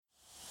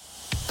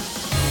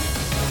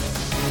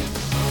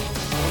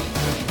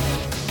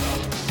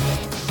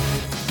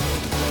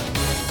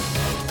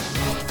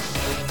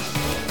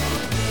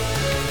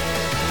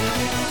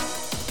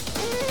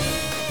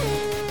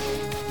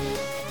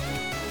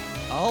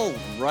All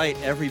right,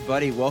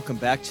 everybody, welcome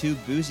back to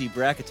Boozy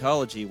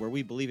Bracketology, where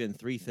we believe in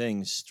three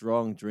things: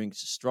 strong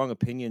drinks, strong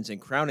opinions,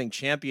 and crowning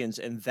champions.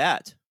 And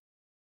that,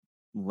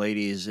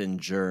 ladies and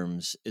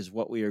germs, is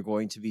what we are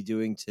going to be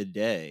doing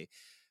today: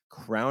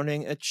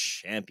 crowning a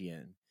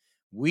champion.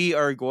 We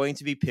are going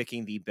to be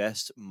picking the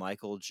best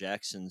Michael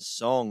Jackson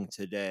song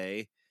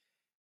today,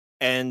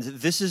 and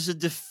this is a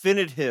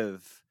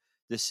definitive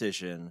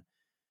decision.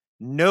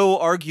 No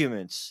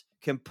arguments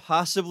can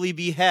possibly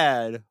be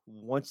had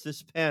once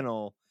this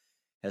panel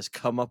has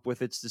come up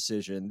with its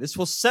decision. This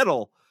will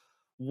settle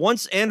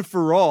once and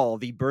for all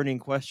the burning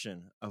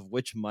question of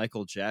which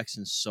Michael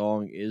Jackson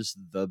song is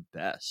the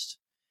best.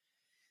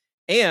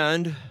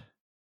 And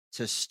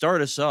to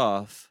start us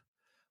off,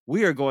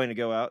 we are going to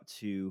go out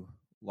to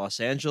Los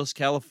Angeles,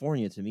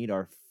 California to meet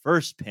our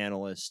first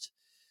panelist,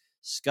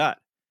 Scott.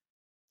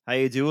 How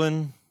you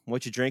doing?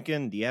 What you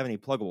drinking? Do you have any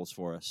pluggables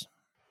for us?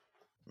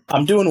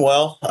 I'm doing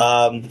well.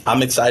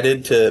 I'm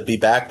excited to be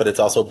back, but it's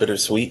also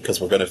bittersweet because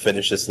we're going to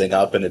finish this thing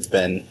up, and it's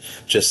been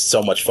just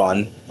so much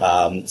fun.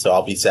 So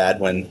I'll be sad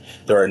when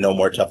there are no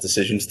more tough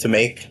decisions to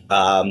make.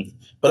 But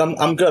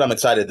I'm good. I'm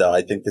excited though.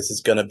 I think this is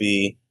going to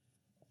be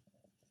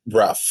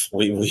rough.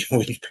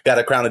 We got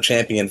to crown a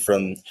champion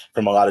from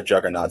a lot of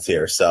juggernauts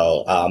here.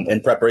 So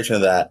in preparation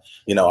of that,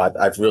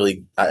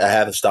 I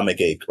have a stomach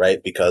ache, right?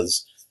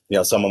 Because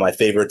some of my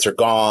favorites are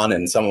gone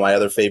and some of my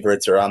other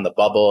favorites are on the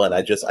bubble, and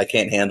I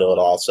can't handle it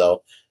all.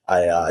 So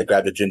I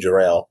grabbed a ginger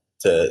ale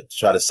to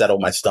try to settle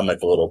my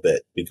stomach a little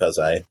bit because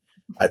I'm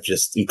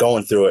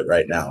going through it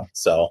right now.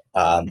 So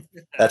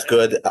that's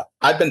good.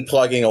 I've been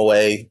plugging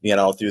away,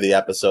 through the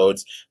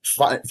episodes.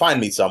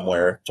 Find me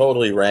somewhere.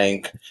 Totally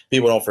rank.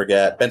 People don't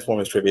forget.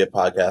 Benchwarmers Trivia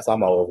Podcast.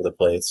 I'm all over the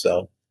place.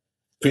 So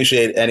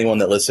appreciate anyone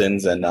that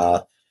listens. And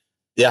I'm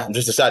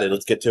just excited.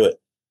 Let's get to it.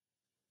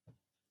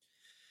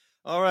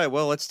 All right,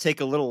 well, let's take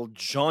a little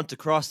jaunt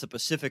across the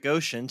Pacific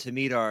Ocean to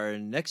meet our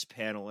next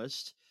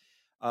panelist.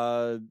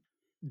 Down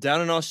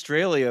in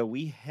Australia,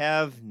 we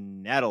have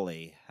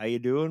Natalie. How you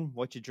doing?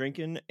 What you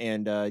drinking?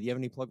 And do you have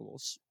any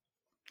pluggables?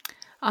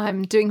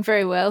 I'm doing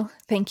very well,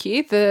 thank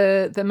you.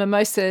 The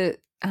mimosa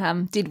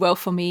did well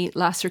for me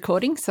last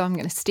recording, so I'm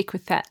going to stick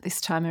with that this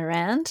time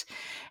around.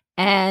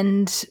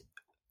 And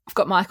I've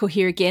got Michael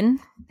here again,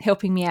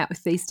 helping me out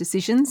with these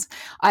decisions.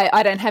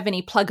 I don't have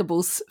any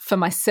pluggables for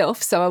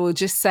myself, so I will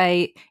just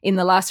say in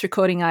the last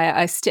recording,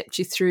 I stepped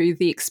you through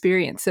the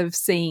experience of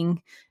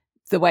seeing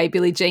the way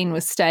Billie Jean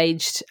was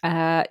staged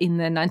in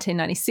the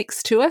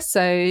 1996 tour.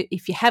 So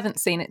if you haven't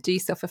seen it, do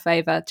yourself a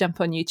favour,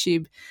 jump on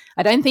YouTube.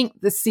 I don't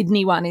think the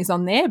Sydney one is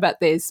on there, but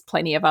there's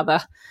plenty of other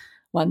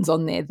ones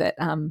on there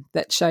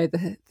that show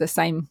the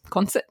same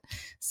concert.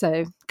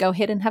 So go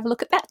ahead and have a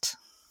look at that.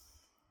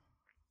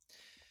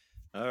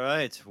 All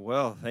right.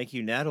 Well, thank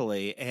you,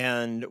 Natalie.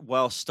 And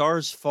while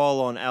stars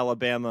fall on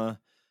Alabama,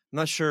 I'm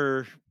not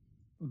sure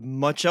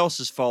much else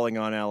is falling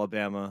on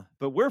Alabama,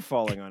 but we're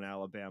falling on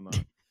Alabama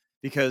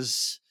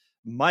because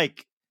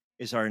Mike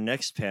is our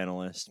next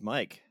panelist.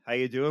 Mike, how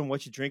you doing?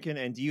 What you drinking?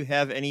 And do you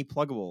have any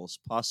pluggables,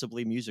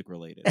 possibly music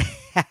related?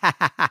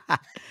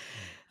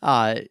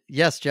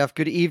 Yes, Jeff.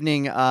 Good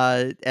evening.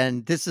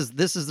 And this is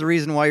the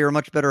reason why you're a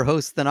much better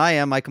host than I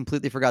am. I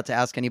completely forgot to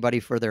ask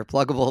anybody for their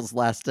pluggables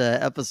last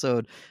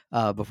episode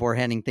before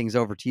handing things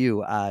over to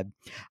you.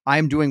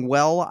 I'm doing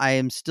well. I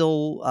am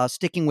still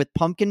sticking with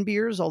pumpkin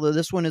beers, although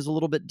this one is a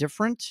little bit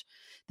different.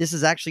 This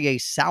is actually a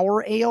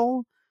sour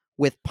ale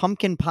with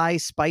pumpkin pie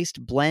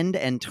spiced blend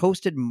and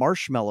toasted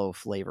marshmallow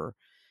flavor.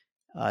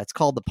 It's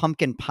called the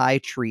Pumpkin Pie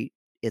Treat.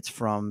 It's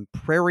from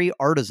Prairie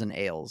Artisan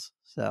Ales.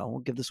 So we'll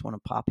give this one a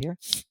pop here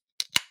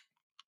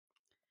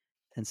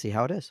and see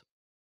how it is.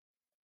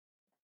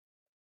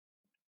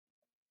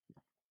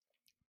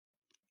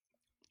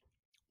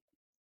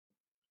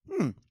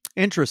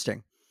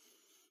 Interesting.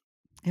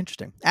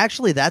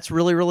 Actually, that's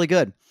really, really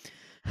good.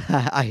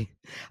 I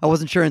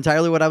wasn't sure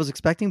entirely what I was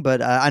expecting,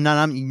 but I'm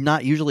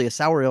not usually a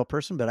sour ale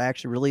person, but I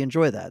actually really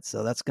enjoy that.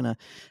 So that's gonna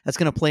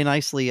play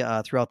nicely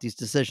throughout these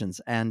decisions.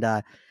 And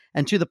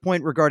to the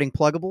point regarding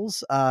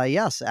pluggables,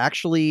 yes,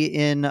 actually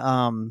in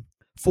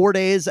 4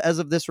 days as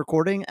of this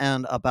recording,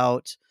 and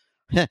about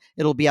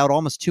it'll be out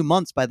almost 2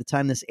 months by the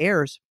time this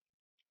airs.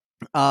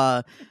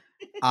 I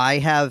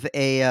have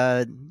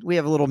we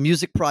have a little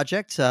music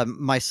project.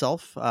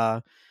 Myself,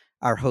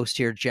 our host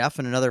here, Jeff,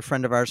 and another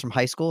friend of ours from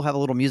high school have a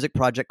little music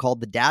project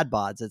called the Dad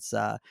Bods. It's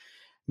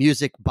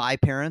music by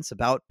parents,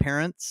 about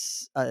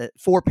parents,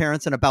 for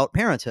parents, and about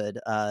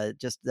parenthood.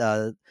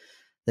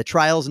 The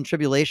trials and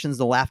tribulations,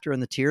 the laughter and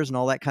the tears, and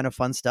all that kind of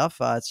fun stuff.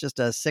 It's just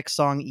a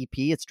 6-song EP.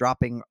 It's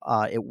dropping.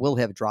 It will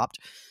have dropped.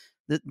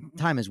 The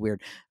time is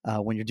weird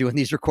when you're doing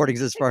these recordings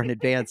this far in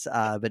advance,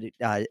 but it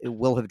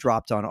will have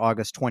dropped on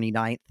August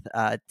 29th.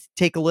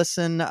 Take a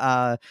listen.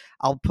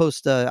 I'll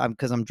post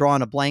because I'm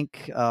drawing a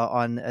blank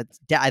on. I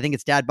think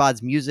it's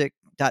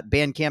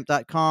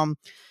dadbodsmusic.bandcamp.com.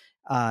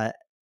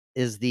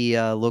 is the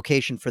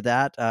location for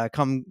that.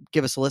 Come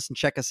give us a listen,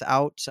 check us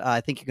out.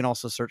 I think you can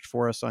also search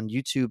for us on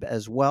YouTube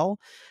as well.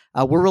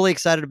 We're really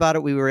excited about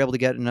it. We were able to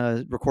get in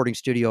a recording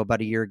studio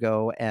about a year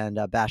ago and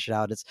bash it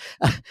out. It's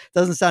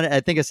doesn't sound, I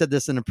think I said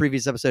this in a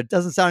previous episode, it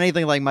doesn't sound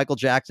anything like Michael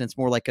Jackson. It's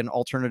more like an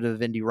alternative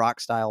indie rock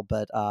style,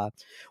 but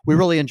we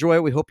really enjoy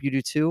it. We hope you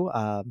do too.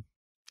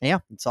 Yeah,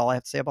 that's all I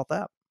have to say about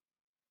that.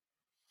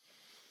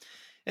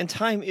 And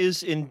time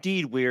is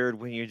indeed weird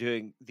when you're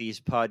doing these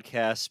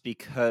podcasts,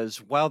 because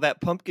while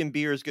that pumpkin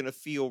beer is going to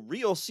feel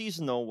real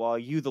seasonal while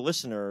you, the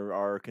listener,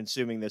 are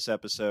consuming this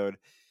episode,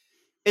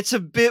 it's a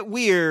bit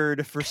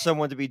weird for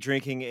someone to be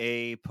drinking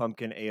a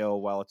pumpkin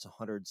ale while it's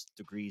 100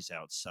 degrees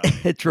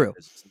outside. True.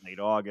 It's late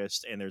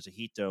August and there's a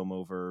heat dome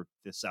over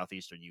the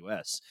southeastern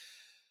U.S.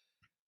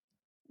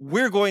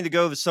 We're going to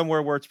go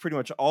somewhere where it's pretty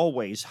much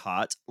always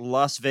hot,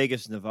 Las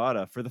Vegas,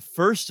 Nevada, for the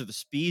first of the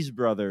Spees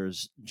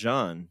brothers.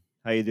 John,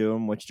 how you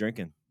doing? What you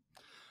drinking?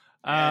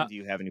 And do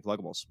you have any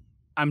pluggables?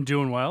 I'm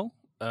doing well.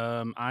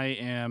 I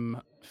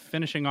am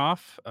finishing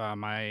off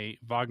my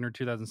Wagner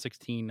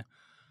 2016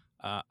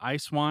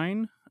 ice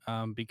wine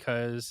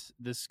because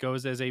this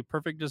goes as a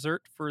perfect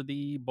dessert for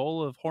the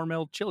bowl of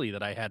Hormel chili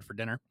that I had for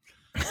dinner.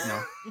 You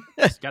know,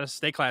 just got to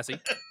stay classy.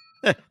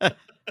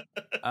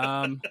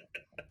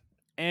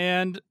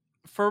 And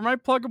for my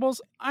pluggables,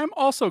 I'm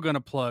also going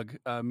to plug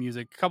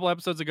music. A couple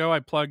episodes ago,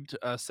 I plugged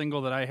a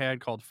single that I had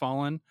called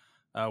Fallen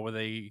with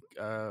a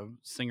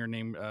singer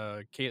named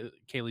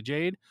Kaylee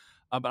Jade.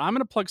 But I'm going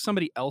to plug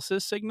somebody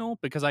else's signal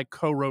because I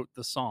co-wrote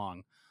the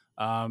song.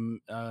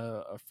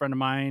 A friend of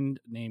mine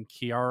named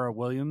Kiara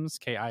Williams,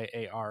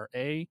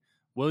 Kiara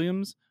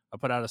Williams,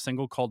 put out a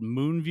single called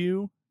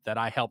Moonview that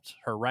I helped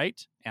her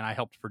write and I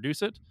helped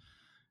produce it.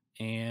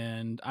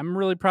 And I'm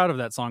really proud of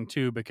that song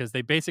too, because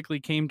they basically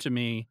came to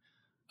me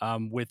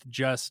with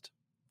just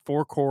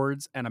 4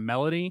 chords and a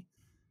melody.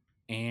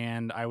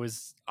 And I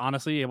was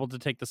honestly able to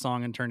take the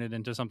song and turn it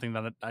into something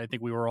that I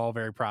think we were all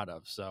very proud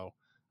of. So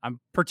I'm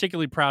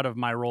particularly proud of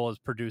my role as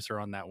producer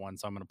on that one.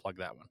 So I'm going to plug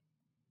that one.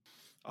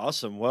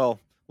 Awesome. Well,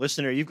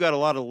 listener, you've got a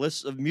lot of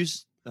lists of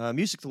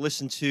music to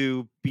listen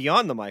to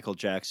beyond the Michael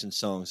Jackson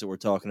songs that we're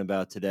talking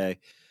about today.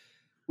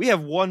 We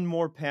have one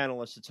more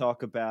panelist to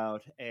talk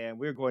about, and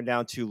we're going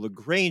down to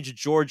LaGrange,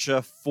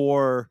 Georgia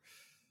for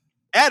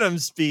Adam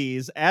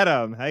Spees.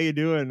 Adam, how you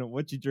doing?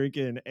 What you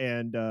drinking?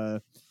 And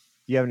do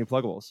you have any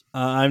pluggables?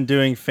 I'm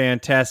doing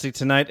fantastic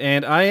tonight,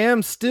 and I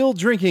am still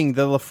drinking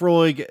the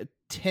Lafroig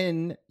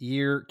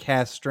 10-year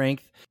cast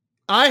strength.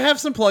 I have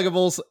some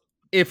pluggables.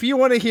 If you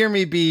want to hear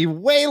me be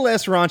way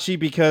less raunchy,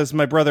 because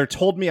my brother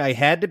told me I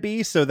had to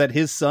be so that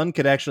his son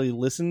could actually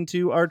listen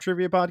to our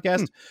trivia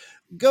podcast,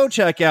 go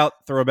check out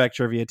Throwback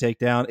Trivia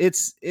Takedown.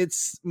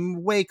 It's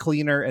way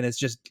cleaner, and it's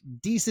just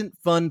decent,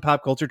 fun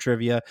pop culture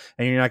trivia,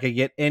 and you're not going to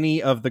get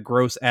any of the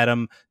gross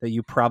Adam that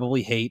you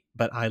probably hate,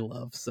 but I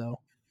love. So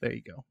there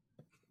you go.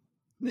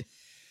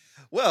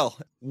 Well,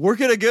 we're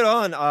going to get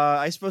on.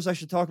 I suppose I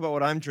should talk about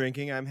what I'm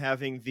drinking. I'm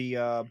having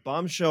the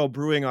Bombshell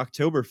Brewing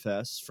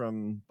Oktoberfest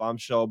from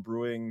Bombshell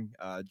Brewing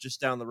just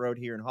down the road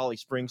here in Holly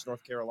Springs,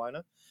 North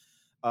Carolina.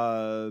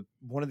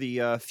 One of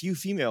the few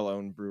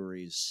female-owned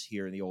breweries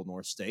here in the Old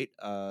North State.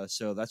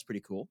 So that's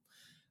pretty cool.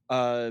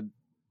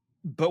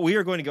 But we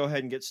are going to go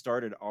ahead and get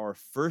started. Our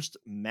first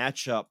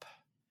matchup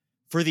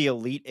for the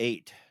Elite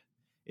Eight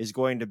is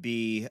going to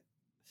be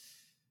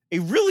a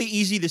really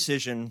easy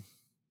decision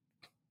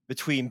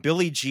between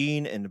Billie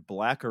Jean and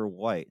Black or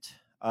White.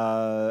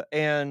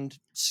 And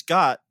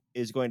Scott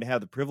is going to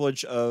have the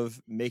privilege of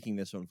making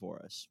this one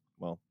for us.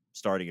 Well,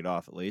 starting it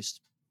off at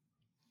least.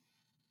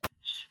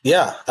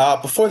 Yeah.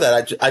 Before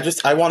that,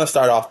 I want to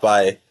start off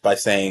by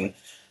saying,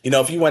 you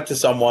know, if you went to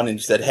someone and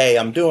you said, hey,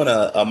 I'm doing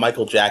a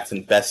Michael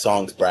Jackson best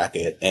songs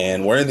bracket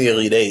and we're in the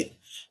Elite Eight,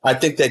 I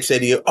think they'd say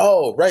to you,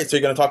 oh, right, so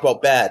you're going to talk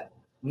about Bad.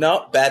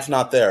 No, Bad's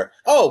not there.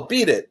 Oh,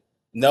 Beat It.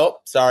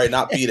 Nope, sorry,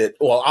 not Beat It.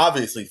 Well,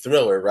 obviously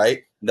Thriller,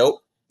 right?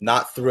 Nope,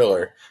 not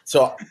Thriller.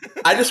 So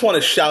I just want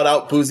to shout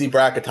out Boozy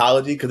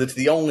Bracketology because it's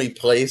the only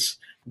place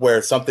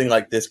where something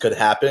like this could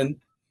happen.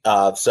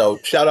 So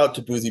shout out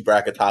to Boozy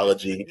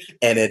Bracketology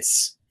and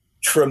its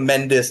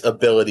tremendous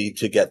ability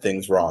to get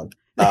things wrong.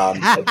 Which,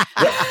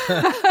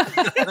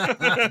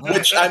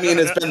 I mean,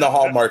 has been the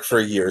hallmark for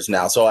years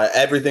now. So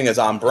everything is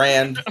on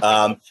brand.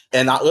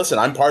 Listen,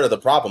 I'm part of the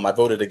problem. I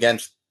voted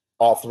against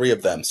all 3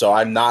 of them. So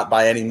I'm not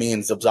by any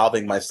means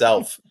absolving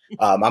myself.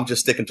 I'm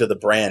just sticking to the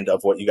brand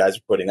of what you guys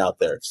are putting out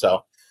there.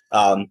 So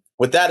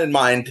with that in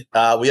mind,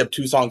 we have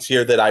 2 songs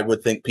here that I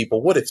would think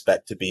people would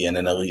expect to be in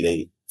an Elite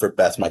Eight for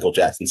best Michael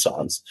Jackson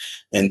songs,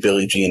 and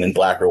Billie Jean and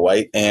Black or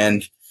White.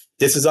 And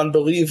this is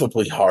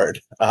unbelievably hard.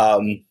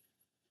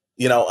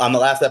 You know, on the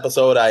last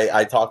episode,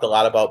 I talked a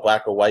lot about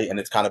Black or White and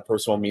its kind of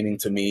personal meaning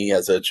to me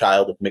as a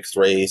child of mixed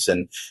race,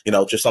 and, you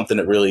know, just something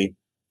that really,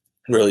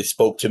 really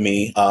spoke to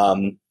me.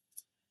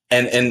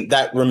 And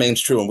that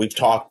remains true. And we've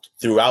talked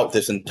throughout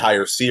this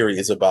entire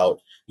series about,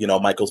 you know,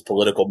 Michael's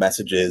political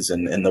messages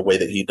and the way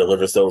that he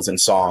delivers those in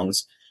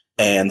songs.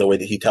 and the way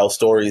that he tells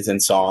stories in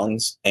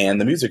songs and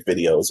the music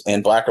videos.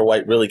 And Black or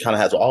White really kind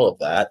of has all of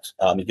that.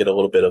 You get a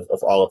little bit of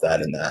all of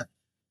that in that.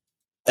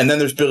 And then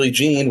there's Billie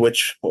Jean,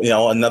 which,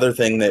 another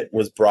thing that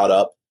was brought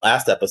up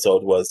last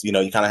episode was, you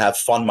kind of have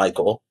fun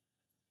Michael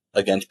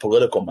against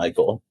political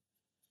Michael,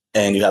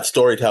 and you have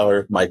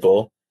storyteller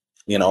Michael,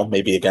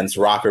 maybe against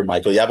rocker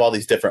Michael. You have all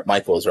these different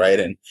Michaels,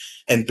 right?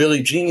 And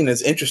Billie Jean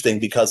is interesting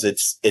because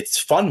it's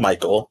fun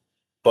Michael,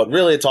 but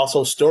really it's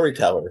also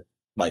storyteller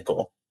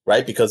Michael,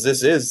 right? Because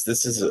this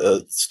is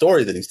a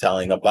story that he's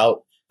telling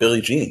about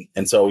Billie Jean.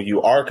 And so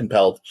you are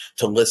compelled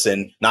to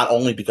listen, not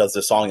only because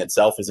the song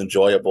itself is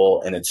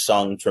enjoyable and it's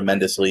sung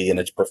tremendously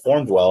and it's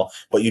performed well,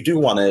 but you do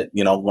want to,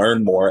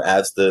 learn more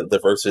as the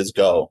verses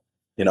go,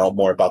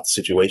 more about the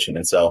situation.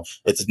 And so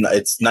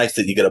it's nice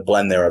that you get a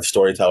blend there of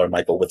storyteller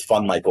Michael with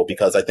fun Michael,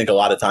 because I think a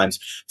lot of times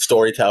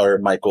storyteller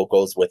Michael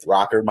goes with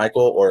rocker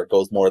Michael, or it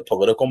goes more with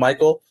political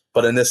Michael.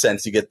 But in this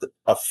sense, you get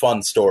a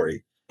fun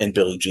story in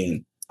Billie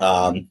Jean.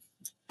 And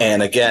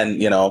again,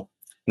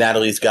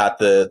 Natalie's got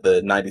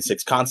the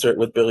 96 concert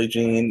with Billie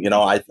Jean.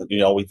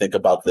 We think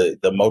about the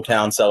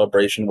Motown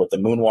celebration with the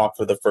moonwalk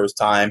for the first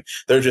time.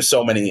 There's just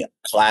so many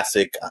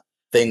classic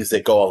things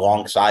that go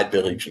alongside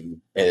Billie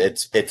Jean.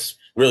 It's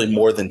really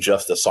more than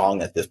just a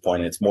song at this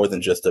point. It's more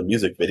than just a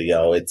music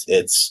video.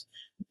 It's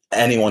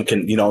anyone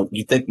can,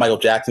 you think Michael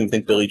Jackson, you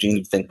think Billie Jean,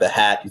 you think the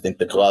hat, you think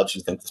the gloves,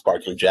 you think the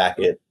sparkly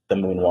jacket, the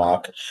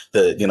moonwalk,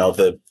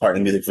 the part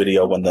in the music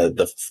video when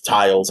the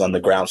tiles on the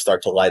ground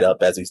start to light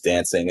up as he's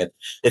dancing.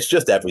 It's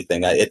just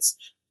everything. It's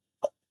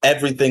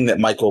everything that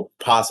Michael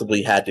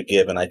possibly had to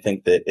give. And I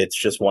think that it's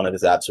just one of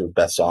his absolute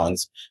best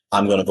songs.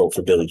 I'm going to vote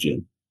for Billie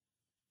Jean.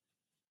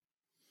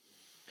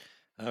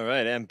 All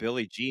right. And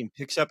Billie Jean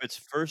picks up its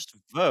first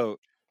vote.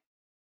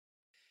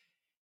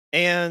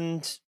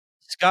 And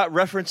Scott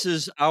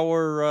references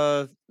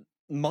our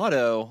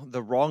motto,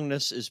 "The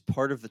wrongness is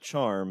part of the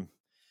charm."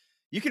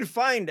 You can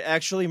find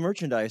actually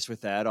merchandise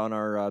with that on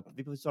our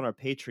it's on our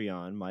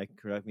Patreon. Mike,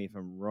 correct me if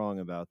I'm wrong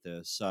about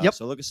this. Yep.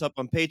 So look us up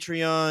on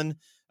Patreon.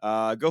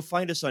 Go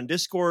find us on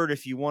Discord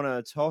if you want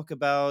to talk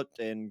about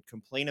and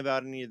complain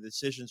about any of the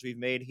decisions we've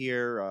made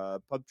here.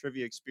 Pub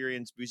Trivia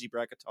Experience, Boozy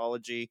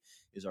Bracketology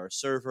is our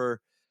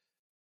server.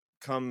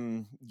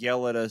 Come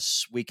yell at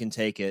us. We can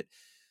take it.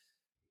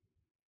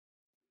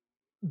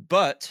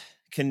 But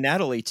can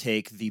Natalie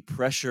take the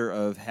pressure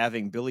of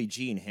having Billie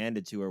Jean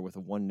handed to her with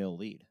a 1-0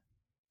 lead?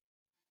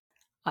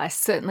 I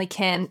certainly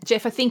can.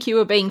 Jeff, I think you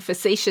were being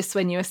facetious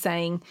when you were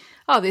saying,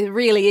 the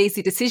really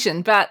easy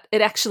decision, but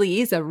it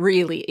actually is a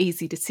really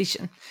easy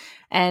decision.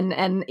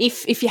 And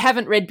if you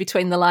haven't read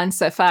between the lines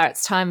so far,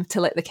 it's time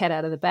to let the cat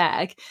out of the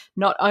bag.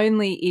 Not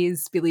only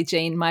is Billie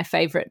Jean my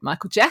favourite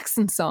Michael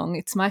Jackson song,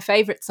 it's my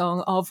favourite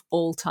song of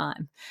all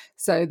time.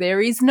 So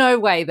there is no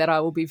way that I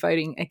will be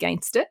voting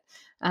against it.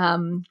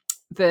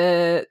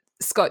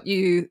 Scott,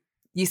 you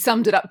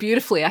summed it up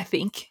beautifully, I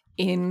think,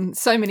 in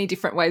so many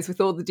different ways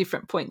with all the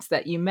different points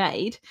that you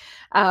made.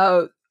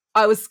 I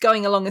was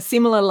going along a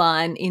similar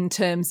line in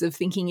terms of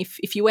thinking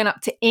if you went up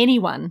to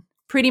anyone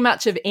pretty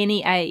much of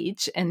any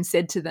age and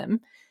said to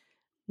them,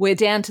 we're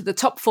down to the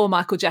top 4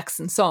 Michael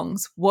Jackson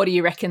songs, what do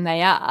you reckon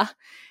they are?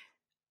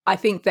 I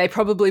think they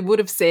probably would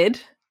have said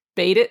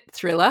Beat It,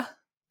 Thriller,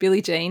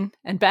 Billie Jean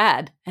and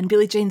Bad. And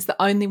Billie Jean's the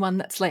only one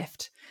that's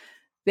left.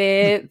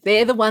 They're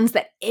the ones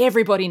that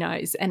everybody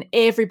knows, and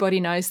everybody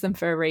knows them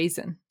for a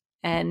reason.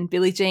 And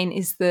Billie Jean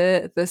is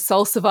the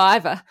sole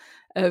survivor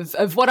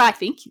of what I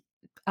think.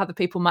 Other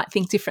people might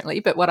think differently,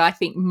 but what I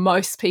think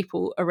most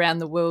people around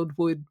the world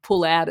would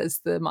pull out as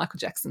the Michael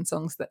Jackson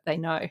songs that they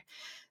know.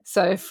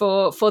 So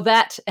for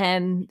that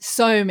and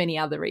so many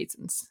other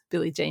reasons,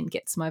 Billie Jean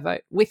gets my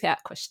vote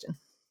without question.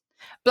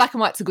 Black and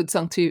White's a good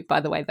song too,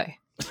 by the way, though.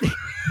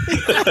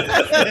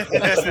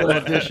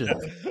 Excellent addition.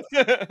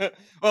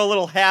 Well, a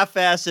little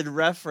half-assed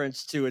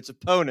reference to its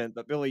opponent,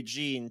 but Billie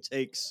Jean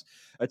takes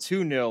a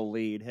 2-0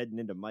 lead heading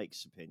into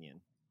Mike's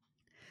opinion.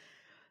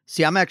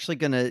 See, I'm actually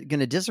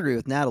gonna disagree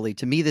with Natalie.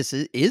 To me, this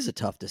is a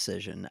tough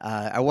decision.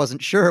 I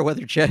wasn't sure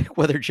whether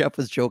Jeff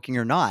was joking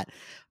or not.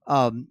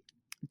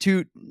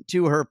 To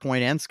her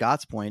point and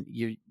Scott's point,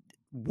 you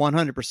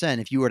 100%.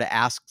 If you were to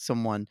ask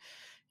someone,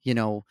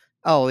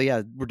 oh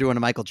yeah, we're doing a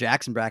Michael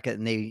Jackson bracket,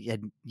 and they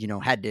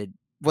had to,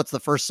 what's the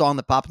first song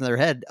that popped in their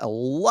head? A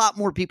lot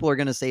more people are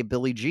going to say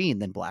Billie Jean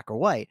than Black or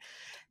White.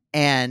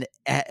 And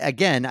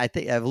again, I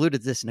think I've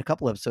alluded to this in a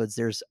couple episodes.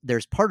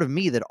 There's part of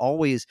me that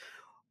always,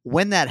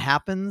 when that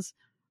happens,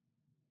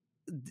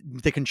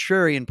 the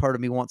contrarian part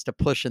of me wants to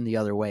push in the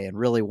other way and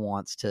really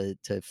wants to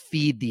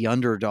feed the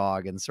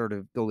underdog and sort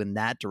of go in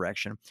that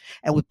direction.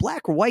 And with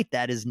Black or White,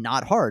 that is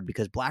not hard,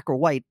 because Black or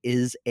White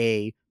is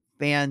a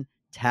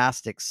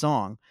fantastic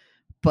song.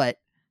 But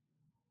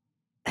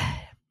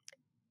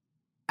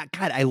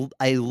God,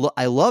 I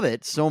love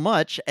it so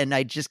much, and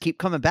I just keep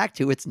coming back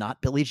to it's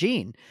not Billie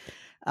Jean.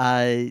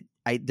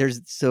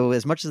 So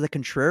as much as the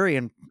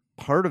contrarian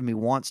part of me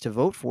wants to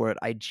vote for it,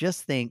 I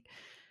just think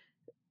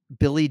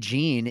Billie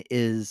Jean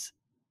it's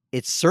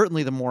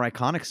certainly the more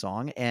iconic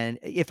song. And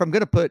if I'm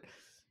going to put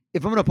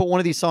if I'm going to put one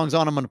of these songs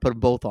on, I'm going to put them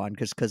both on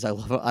because I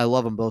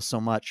love them both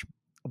so much.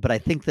 But I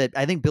think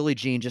Billie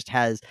Jean just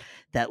has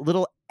that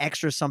little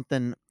extra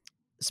something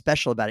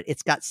special about it.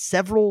 It's got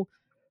several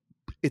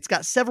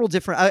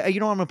different. I'm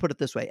going to put it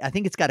this way. I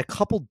think it's got a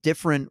couple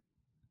different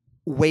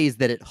ways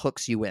that it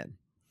hooks you in.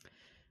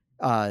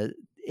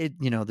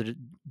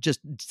 Just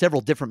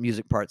several different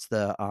music parts.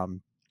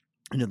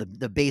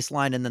 The bass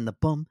line, and then the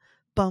bum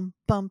bum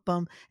bum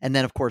bum, and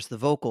then of course the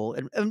vocal,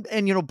 and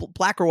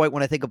Black or White.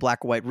 When I think of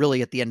Black or White,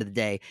 really at the end of the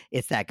day,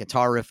 it's that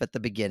guitar riff at the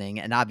beginning,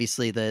 and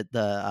obviously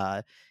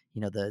the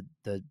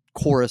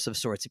chorus of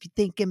sorts. If you're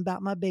thinking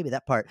about my baby,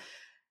 that part.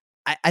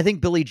 I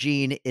think Billie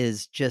Jean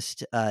is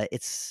just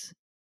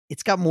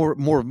it's got more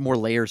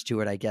layers to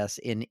it, I guess,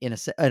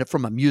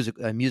 from a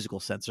musical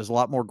sense. There's a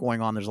lot more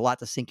going on. There's a lot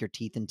to sink your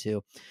teeth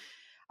into.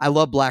 I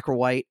love Black or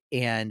White,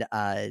 and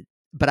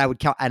but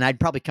I'd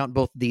probably count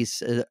both of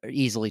these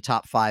easily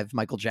top 5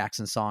 Michael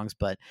Jackson songs,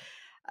 but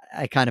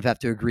I kind of have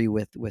to agree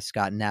with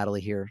Scott and Natalie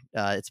here.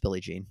 It's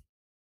Billie Jean.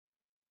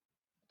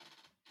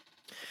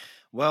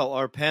 Well,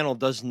 our panel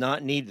does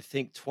not need to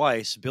think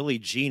twice. Billie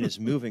Jean is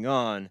moving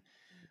on.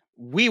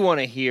 We want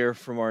to hear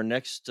from our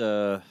next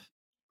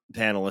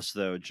panelist,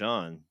 though.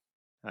 John,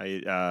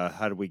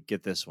 how do we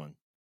get this one?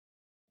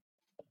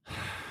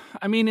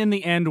 I mean, in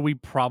the end, we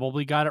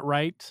probably got it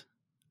right.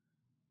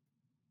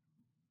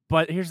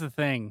 But here's the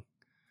thing.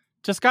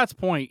 To Scott's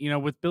point,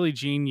 with Billie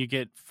Jean, you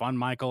get fun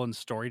Michael and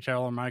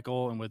storyteller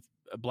Michael, and with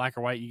Black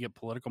or White, you get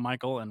political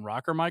Michael and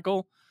rocker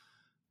Michael.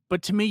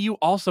 But to me, you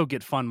also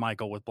get fun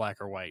Michael with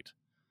Black or White.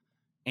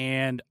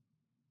 And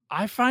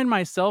I find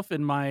myself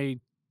in my,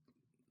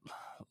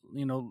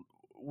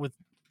 with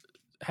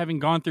having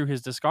gone through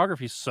his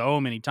discography so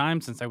many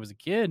times since I was a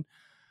kid,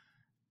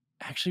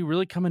 actually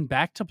really coming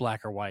back to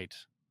Black or White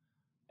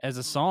as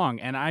a song.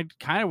 And I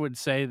kind of would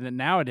say that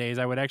nowadays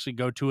I would actually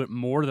go to it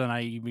more than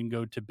I even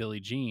go to Billie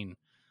Jean.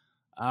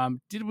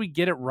 Did we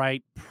get it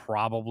right?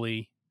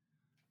 Probably.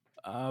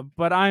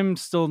 But I'm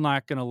still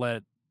not going to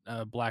let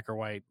Black or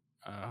White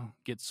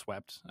get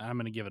swept. I'm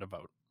going to give it a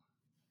vote.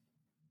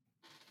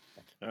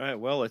 All right.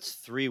 Well, it's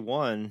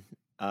 3-1.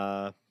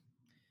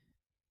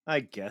 I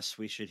guess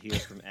we should hear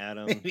from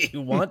Adam. If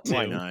you want to.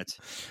 Why not?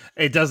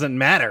 It doesn't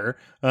matter,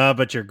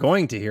 but you're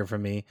going to hear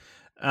from me.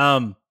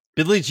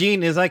 Billie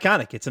Jean is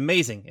iconic. It's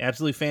amazing.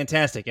 Absolutely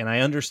fantastic. And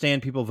I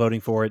understand people voting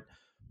for it,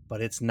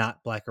 but it's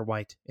not Black or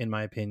White, in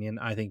my opinion.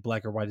 I think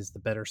Black or White is the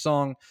better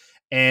song.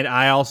 And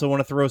I also want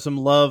to throw some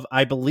love.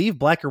 I believe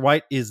Black or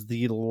White is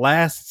the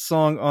last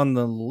song on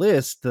the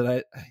list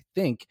that I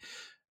think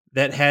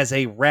that has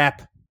a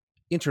rap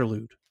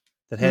interlude,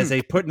 that has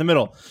a put in the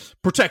middle.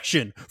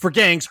 Protection for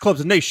gangs, clubs,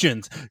 and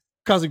nations.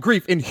 Causing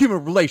grief in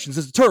human relations.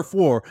 It's a turf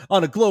war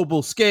on a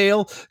global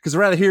scale. Because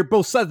we're out of here,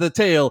 both sides of the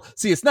tail.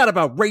 See, it's not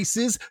about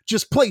races,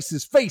 just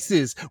places,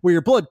 faces. Where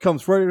your blood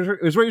comes from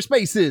is where your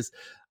space is.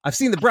 I've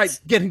seen the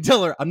bright getting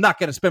duller. I'm not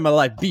going to spend my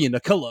life being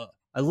a color.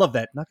 I love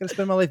that. Not going to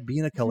spend my life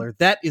being a color.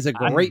 That is a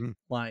great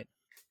line.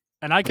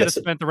 And I could have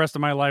spent the rest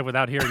of my life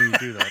without hearing you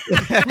do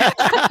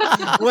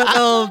that.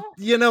 Well,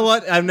 you know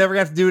what? I'm never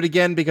going to have to do it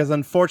again because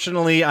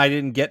unfortunately I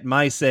didn't get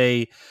my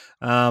say.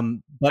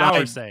 But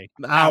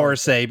Our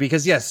say.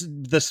 Because yes,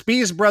 the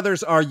Spees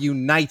brothers are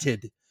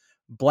united.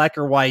 Black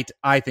or White,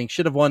 I think,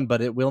 should have won,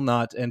 but it will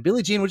not. And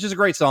Billie Jean, which is a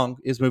great song,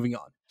 is moving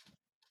on.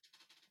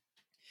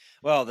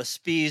 Well, the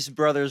Spees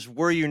brothers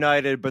were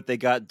united, but they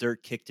got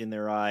dirt kicked in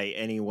their eye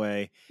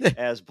anyway,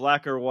 as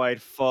Black or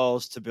White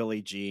falls to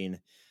Billie Jean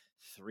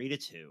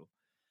 3-2.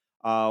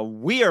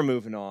 We are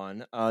moving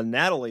on.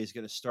 Natalie is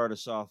going to start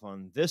us off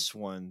on this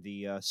one,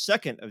 the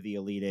second of the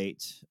Elite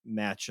Eight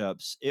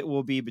matchups. It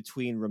will be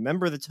between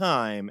Remember the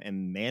Time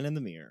and Man in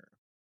the Mirror.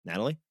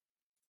 Natalie?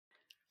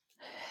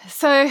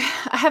 So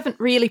I haven't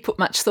really put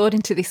much thought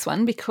into this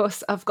one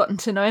because I've gotten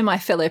to know my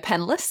fellow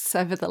panelists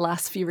over the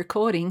last few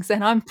recordings,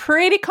 and I'm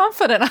pretty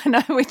confident I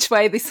know which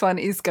way this one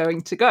is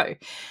going to go.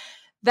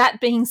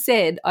 That being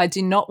said, I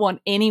do not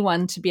want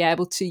anyone to be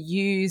able to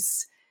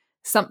use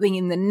something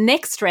in the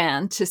next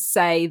round to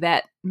say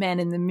that Man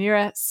in the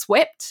Mirror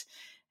swept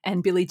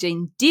and Billie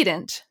Jean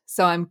didn't.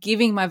 So I'm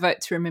giving my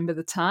vote to Remember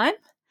the Time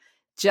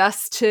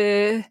just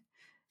to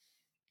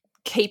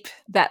keep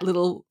that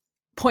little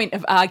point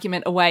of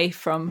argument away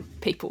from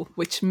people,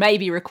 which may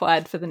be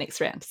required for the next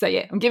round. So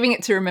yeah, I'm giving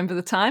it to Remember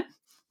the Time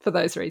for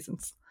those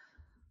reasons.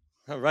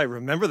 All right,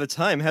 Remember the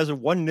Time has a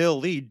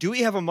 1-0 lead. Do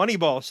we have a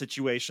Moneyball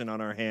situation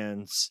on our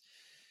hands?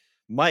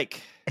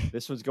 Mike,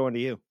 this one's going to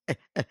you.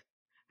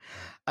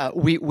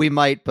 We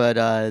might,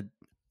 but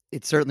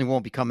it certainly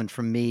won't be coming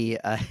from me.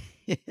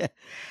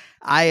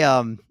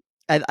 I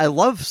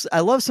love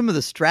some of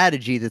the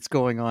strategy that's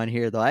going on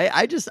here, though.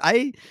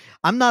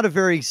 I'm not a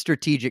very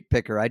strategic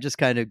picker. I just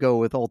kind of go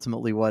with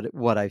ultimately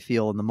what I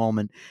feel in the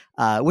moment,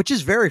 which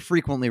is very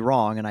frequently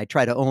wrong, and I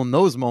try to own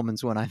those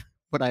moments when I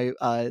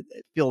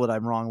feel that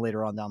I'm wrong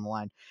later on down the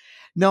line.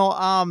 No,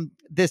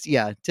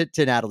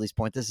 to Natalie's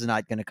point, this is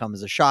not going to come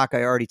as a shock.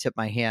 I already tipped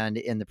my hand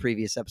in the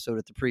previous episode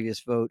at the previous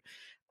vote,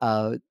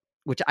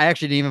 which I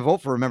actually didn't even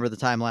vote for Remember the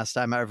Time last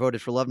time. I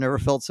voted for Love Never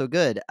Felt So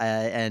Good.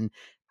 And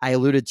I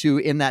alluded to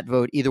in that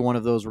vote, either one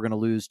of those were going to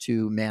lose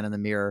to Man in the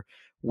Mirror,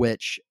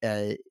 which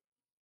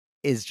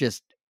is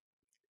just,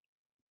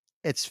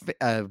 it's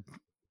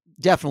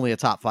definitely a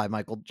top 5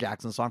 Michael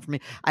Jackson song for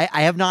me.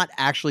 I have not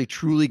actually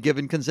truly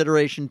given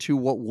consideration to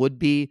what would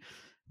be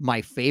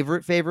my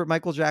favorite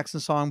Michael Jackson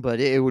song, but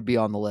it would be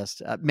on the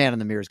list. Man in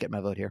the Mirror is getting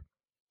my vote here.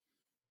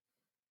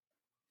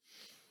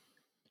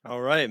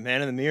 All right,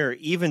 Man in the Mirror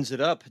evens it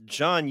up.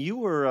 John, you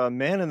were a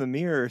Man in the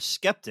Mirror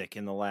skeptic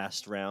in the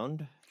last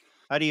round.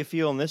 How do you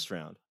feel in this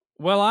round?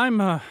 Well, I'm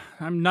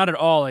not at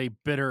all a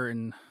bitter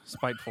and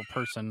spiteful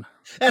person.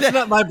 That's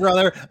not my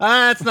brother.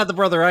 That's not the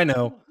brother I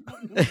know.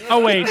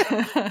 Oh wait,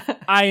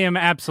 I am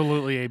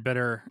absolutely a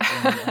bitter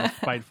and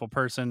spiteful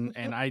person,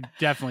 and I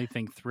definitely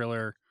think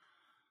Thriller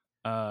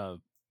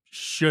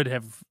should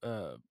have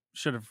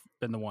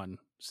been the one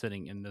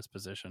sitting in this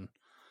position.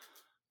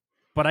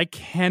 But I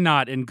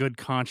cannot, in good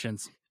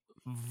conscience,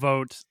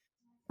 vote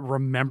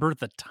Remember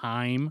the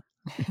Time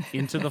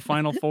into the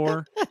Final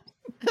Four.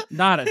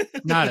 Not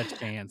a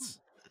chance.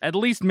 At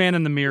least Man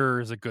in the Mirror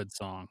is a good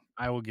song.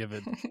 I will give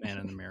it Man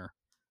in the Mirror.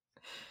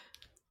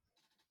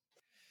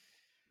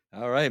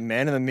 All right,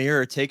 Man in the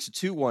Mirror takes a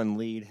 2-1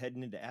 lead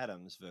heading into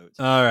Adam's vote.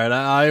 All right,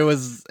 I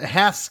was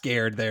half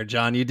scared there,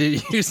 John.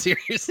 You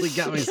seriously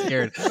got me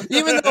scared.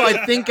 Even though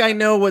I think I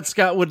know what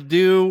Scott would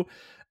do,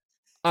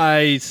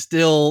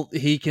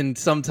 he can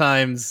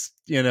sometimes,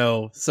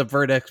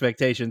 subvert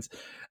expectations.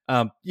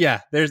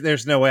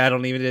 There's no way. I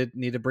don't even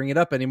need to bring it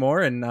up anymore,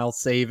 and I'll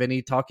save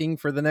any talking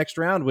for the next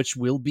round, which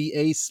will be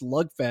a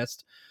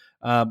slugfest.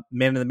 Man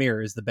in the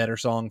Mirror is the better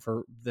song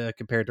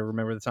compared to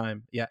Remember the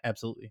Time. Yeah,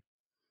 absolutely.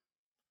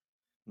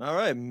 All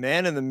right,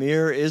 Man in the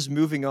Mirror is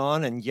moving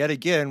on, and yet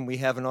again, we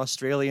have an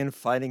Australian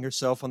finding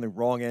herself on the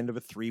wrong end of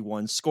a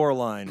 3-1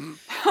 scoreline.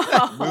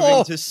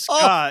 Moving to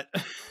Scott.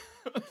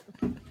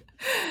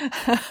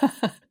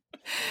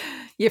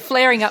 You're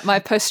flaring up my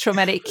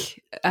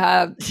post-traumatic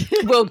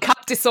World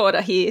Cup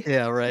disorder here.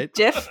 Yeah, right.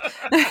 Jeff.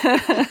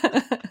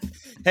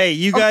 Hey,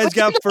 you guys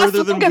got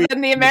further than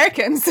the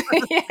Americans.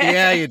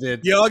 Yeah, you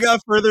did. Y'all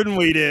got further than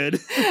we did.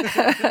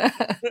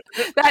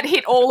 That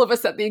hit all of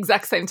us at the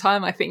exact same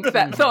time, I think,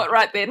 that thought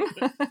right then.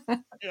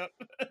 Yep.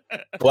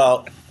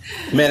 Well,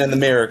 Man in the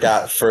Mirror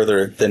got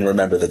further than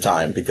Remember the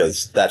Time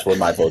because that's where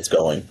my vote's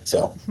going.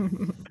 So,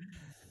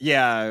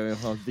 yeah,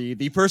 well,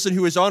 the person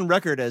who is on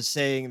record as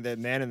saying that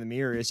Man in the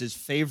Mirror is his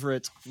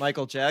favorite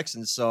Michael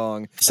Jackson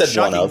song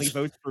shockingly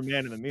votes for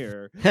Man in the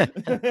Mirror.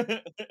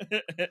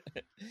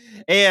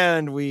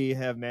 And we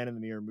have Man in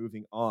the Mirror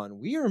moving on.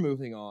 We are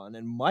moving on,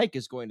 and Mike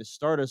is going to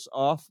start us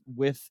off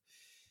with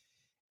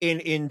an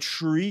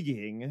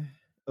intriguing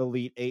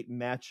Elite 8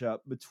 matchup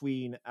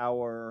between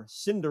our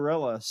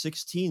Cinderella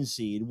 16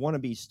 seed, Wanna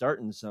Be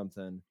Startin'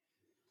 Something,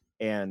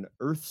 and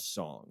Earth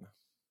Song.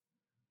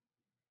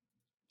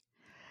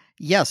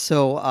 Yeah,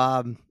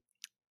 so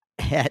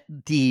at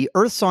the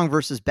Earth Song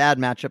versus Bad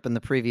matchup in the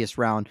previous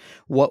round,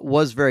 what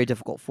was very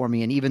difficult for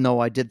me, and even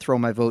though I did throw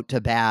my vote to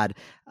Bad,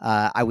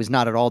 I was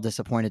not at all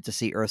disappointed to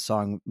see Earth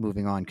Song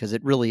moving on because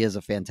it really is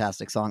a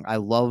fantastic song. I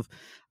love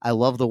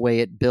the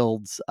way it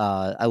builds.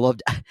 I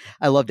loved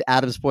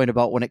Adam's point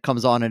about when it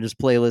comes on in his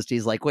playlist.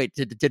 He's like, "Wait,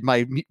 did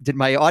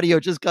my audio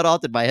just cut off?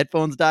 Did my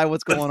headphones die?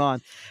 What's going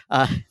on?"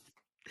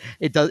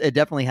 It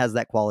definitely has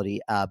that quality.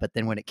 But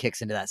then when it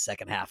kicks into that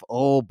second half,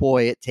 oh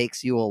boy, it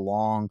takes you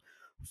along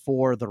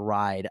for the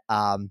ride.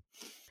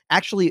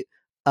 Actually,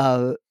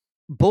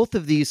 both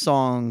of these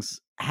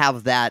songs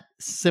have that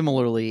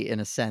similarly in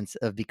a sense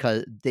of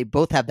because they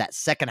both have that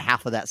second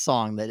half of that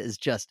song that is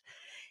just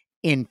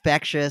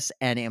infectious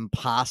and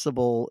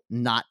impossible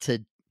not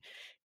to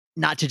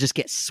just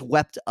get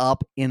swept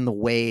up in the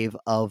wave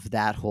of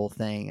that whole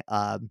thing.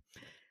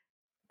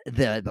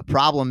 The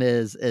problem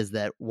is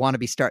that Wanna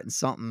Be Startin'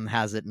 Something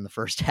has it in the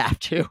first half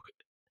too.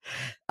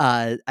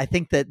 I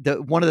think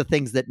that one of the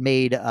things that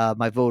made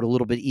my vote a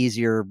little bit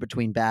easier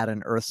between Bad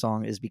and Earth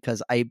Song is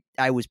because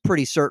I was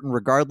pretty certain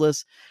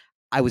regardless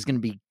I was going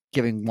to be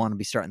giving Wanna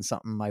Be Startin'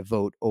 Something my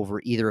vote over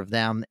either of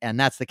them, and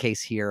that's the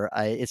case here.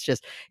 It's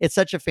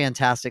such a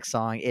fantastic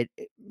song. It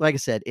like I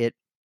said, it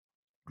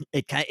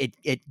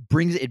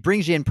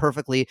brings you in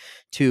perfectly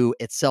to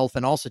itself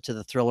and also to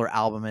the Thriller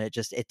album, and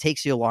it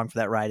takes you along for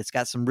that ride. It's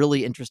got some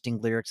really interesting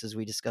lyrics as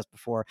we discussed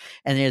before,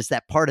 and there's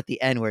that part at the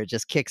end where it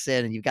just kicks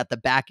in and you've got the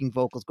backing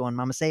vocals going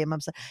mama say it,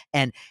 mama say,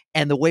 and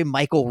the way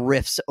Michael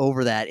riffs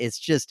over that, it's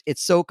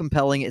so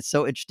compelling, it's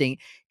so interesting.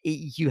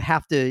 You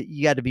got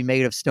to be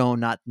made of stone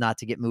not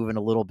to get moving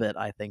a little bit,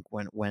 I think,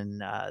 when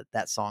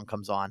that song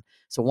comes on.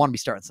 So Wanna Be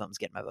Startin' Something's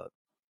getting my vote.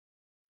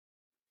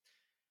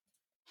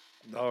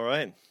 All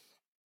right.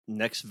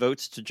 Next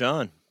votes to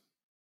John.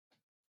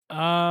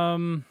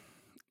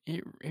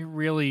 It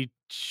really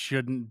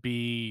shouldn't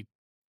be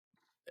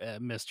a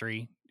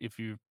mystery if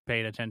you've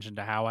paid attention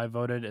to how I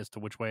voted as to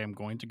which way I'm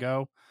going to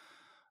go.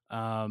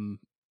 I'm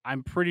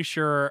pretty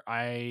sure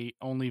I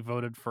only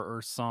voted for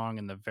Earth Song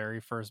in the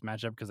very first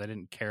matchup because I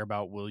didn't care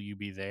about Will You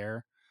Be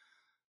There.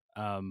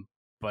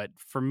 But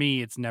for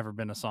me, it's never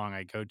been a song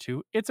I go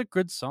to. It's a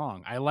good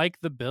song. I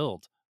like the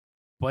build,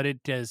 but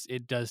it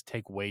does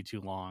take way too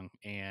long,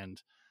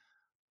 and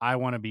I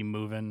want to be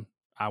moving,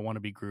 I want to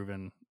be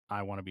grooving,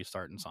 I want to be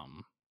starting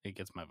something. It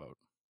gets my vote.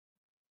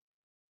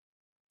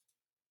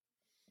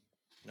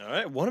 All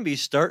right, want to be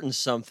starting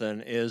something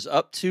is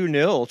up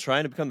 2-0,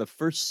 trying to become the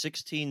first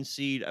 16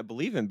 seed, I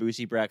believe, in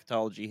Boozy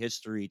Bracketology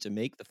history to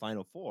make the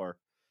Final Four.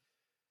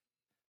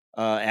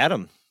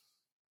 Adam,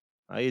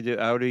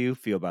 how do you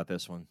feel about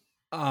this one?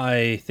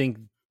 I think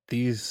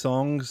these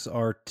songs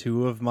are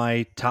two of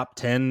my top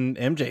 10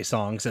 MJ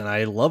songs, and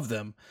I love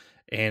them,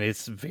 and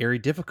it's very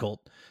difficult.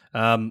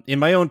 In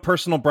my own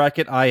personal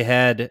bracket, I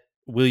had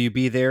 "Will You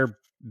Be There"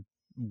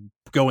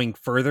 going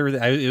further.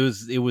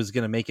 It was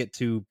going to make it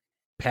to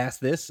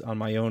past this on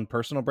my own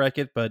personal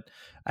bracket, but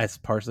that's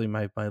partially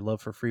my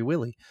love for Free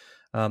Willy.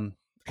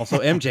 Also,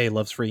 MJ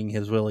loves freeing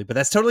his Willy, but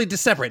that's totally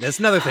separate. That's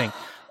another thing.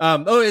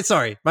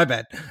 Sorry, my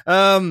bad.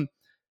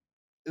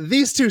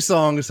 These two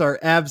songs are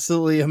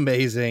absolutely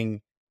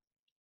amazing.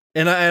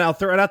 And I'll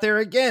throw it out there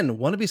again.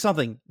 "Want to Be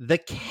Something," the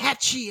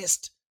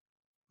catchiest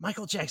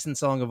Michael Jackson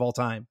song of all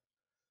time.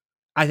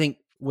 I think,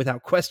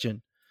 without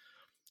question.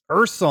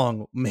 Earth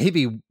Song,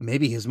 maybe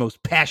his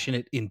most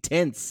passionate,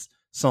 intense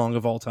song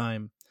of all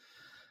time.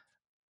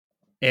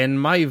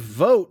 And my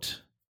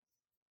vote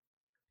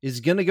is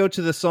going to go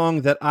to the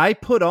song that I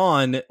put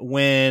on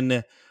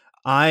when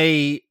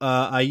I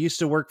used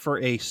to work for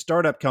a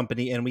startup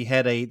company, and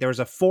there was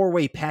a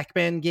 4-way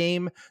Pac-Man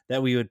game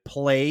that we would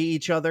play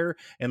each other,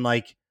 and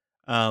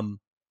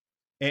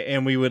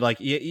and we would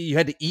you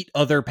had to eat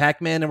other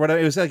Pac-Man or whatever.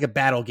 It was like a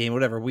battle game,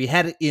 whatever. We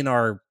had it in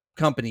our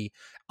company.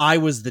 I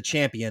was the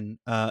champion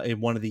in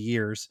one of the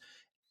years,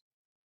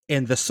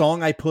 and the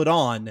song I put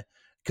on,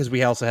 because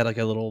we also had like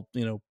a little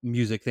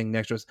music thing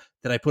next to us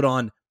that I put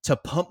on to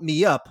pump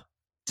me up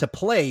to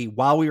play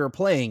while we were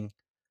playing,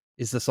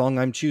 is the song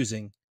I'm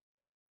choosing.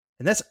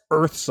 And that's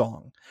Earth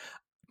Song,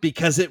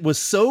 because it was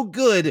so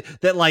good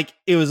that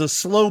it was a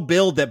slow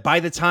build that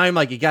by the time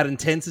it got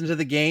intense into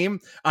the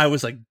game, I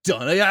was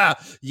done. Yeah,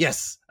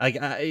 yes.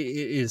 It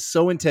is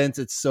so intense.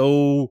 It's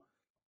so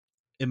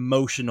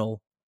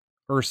emotional.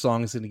 Earth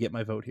Song is going to get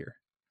my vote here.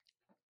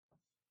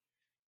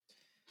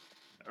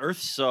 Earth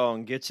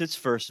Song gets its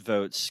first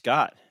vote.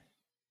 Scott.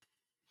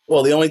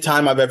 Well, the only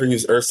time I've ever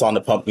used Earth Song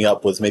to pump me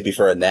up was maybe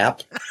for a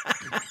nap.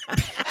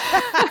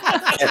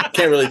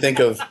 Can't really think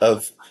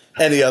of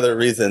any other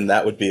reason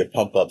that would be a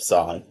pump up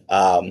song.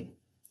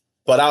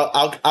 But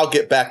I'll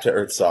get back to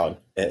Earth Song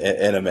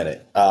in a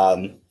minute.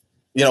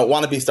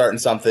 Want to be starting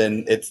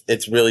something.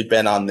 It's really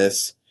been on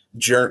this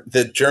journey.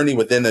 The journey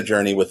within the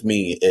journey with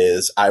me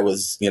is I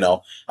was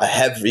a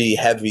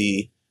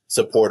heavy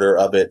supporter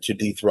of it to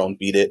dethrone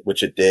Beat It,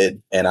 which it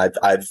did, and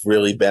I've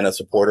really been a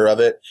supporter of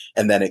it.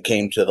 And then it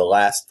came to the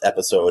last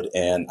episode,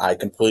 and I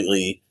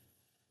completely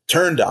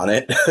turned on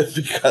it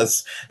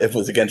because it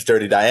was against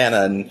Dirty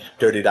Diana, and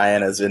Dirty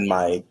Diana's in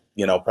my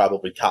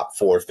probably top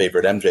 4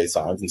 favorite MJ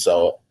songs. And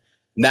so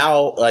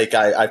now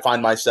I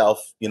find myself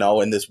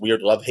in this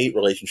weird love-hate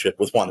relationship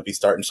with Want to Be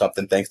Starting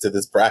Something thanks to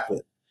this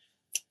bracket.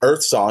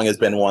 Earth Song has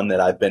been one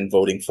that I've been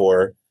voting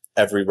for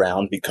every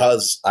round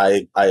because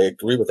I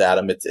agree with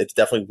Adam. It's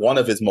definitely one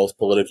of his most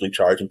politically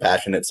charged and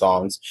passionate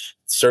songs.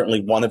 It's certainly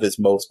one of his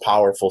most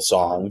powerful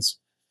songs.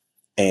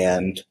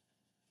 And,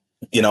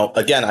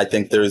 again, I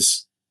think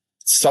there's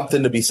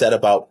something to be said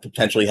about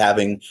potentially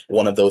having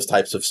one of those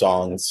types of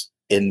songs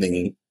in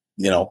the,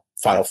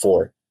 Final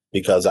Four,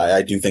 because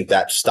I do think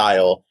that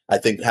style, I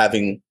think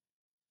having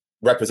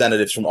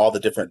representatives from all the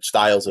different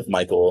styles of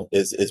Michael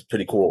is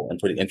pretty cool and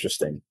pretty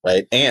interesting,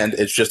 right? And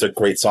it's just a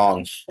great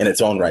song in its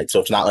own right. So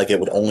it's not like it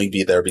would only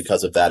be there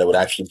because of that. It would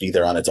actually be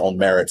there on its own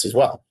merits as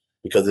well,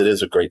 because it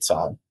is a great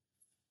song.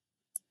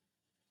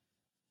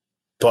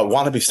 But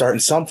Want to Be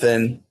Starting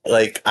Something,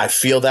 I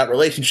feel that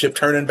relationship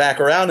turning back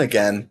around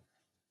again,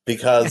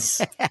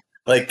 because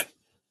Mike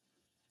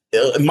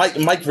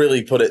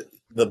really put it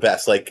the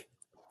best.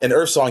 An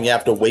Earth Song, you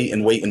have to wait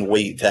and wait and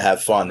wait to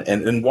have fun,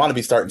 and Want to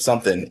Be Starting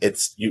Something,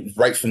 it's you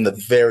right from the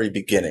very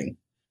beginning.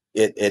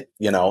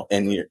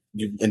 And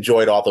you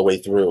enjoy it all the way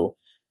through.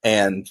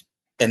 And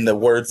in the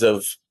words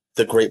of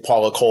the great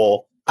Paula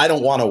Cole, I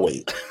don't want to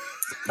wait.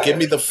 Give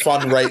me the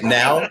fun right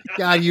now.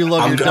 God, you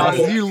love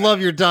you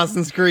love your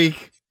Dawson's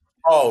Creek.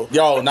 Oh,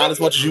 yo, not as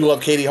much as you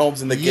love Katie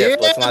Holmes and The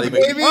Gift. Let's not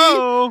even. Baby.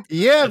 Oh,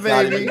 yeah,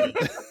 baby.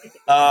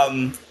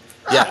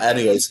 Yeah,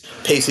 anyways,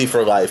 Pacey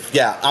for life.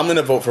 Yeah, I'm going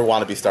to vote for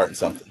Want to Be Starting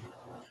Something.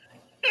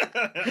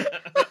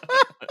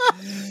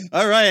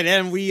 All right,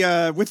 and we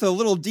with a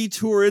little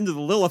detour into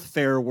the Lilith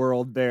Fair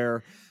world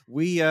there,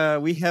 we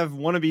have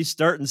Want to Be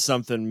Starting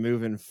Something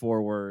moving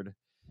forward.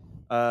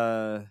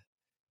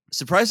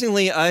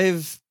 Surprisingly,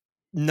 I've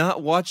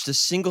not watched a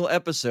single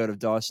episode of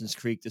Dawson's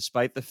Creek,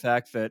 despite the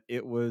fact that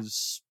it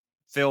was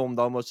filmed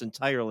almost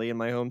entirely in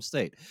my home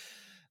state.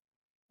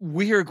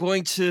 We are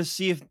going to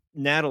see if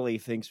Natalie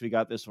thinks we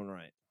got this one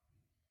right.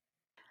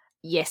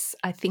 Yes,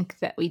 I think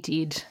that we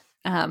did.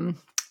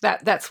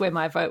 That's where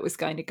my vote was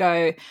going to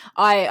go.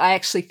 I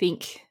actually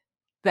think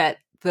that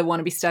the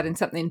Wanna Be Starting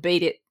Something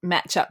Beat It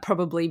matchup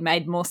probably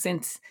made more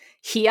sense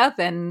here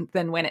than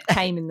when it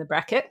came in the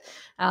bracket.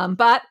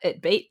 But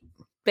it beat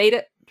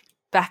it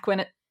back when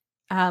it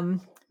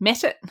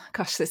met it.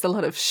 Gosh, there's a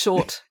lot of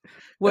short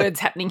words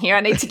happening here.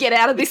 I need to get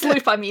out of this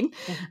loop I'm in.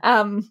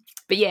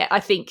 But yeah, I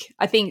think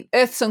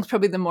Earth Song's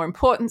probably the more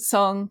important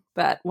song,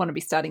 but Wanna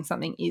Be Starting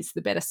Something is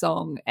the better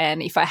song.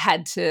 And if I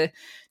had to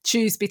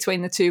choose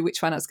between the two,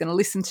 which one I was going to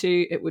listen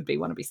to, it would be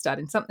Wanna Be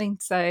Starting Something.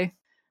 So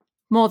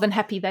more than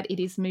happy that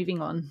it is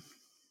moving on.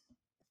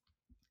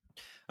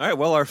 All right,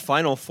 well, our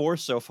final four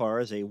so far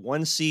is a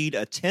 1 seed,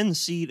 a 10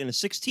 seed, and a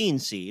 16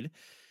 seed.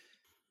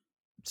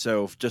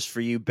 So just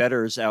for you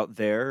bettors out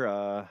there,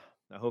 I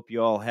hope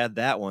you all had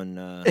that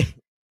one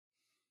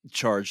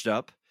charged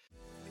up.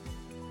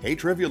 Hey,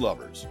 trivia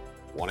lovers.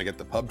 Want to get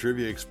the pub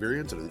trivia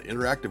experience in an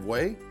interactive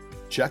way?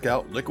 Check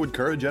out Liquid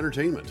Courage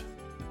Entertainment.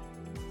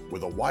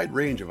 With a wide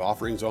range of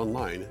offerings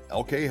online,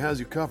 LK has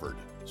you covered,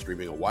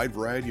 streaming a wide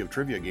variety of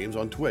trivia games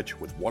on Twitch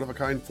with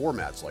one-of-a-kind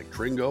formats like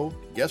Tringo,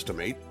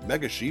 Guesstimate,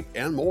 Mega Sheep,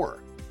 and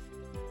more.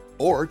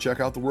 Or check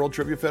out the World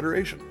Trivia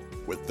Federation.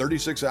 With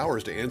 36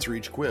 hours to answer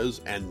each quiz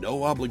and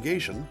no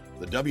obligation,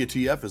 the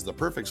WTF is the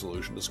perfect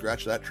solution to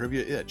scratch that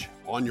trivia itch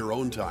on your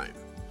own time.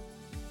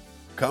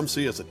 Come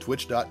see us at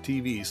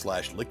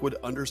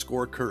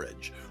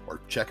twitch.tv/liquid_courage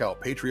or check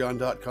out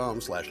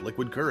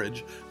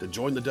patreon.com/liquidcourage to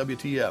join the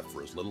WTF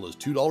for as little as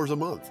 $2 a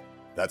month.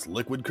 That's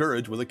Liquid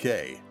Courage with a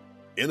K.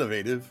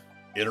 Innovative,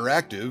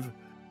 interactive,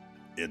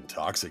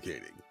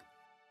 intoxicating.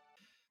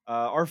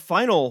 Our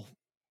final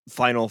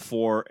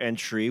four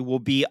entry will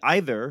be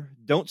either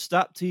Don't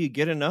Stop Till You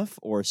Get Enough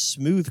or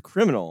Smooth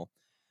Criminal.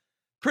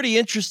 Pretty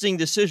interesting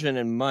decision,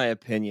 in my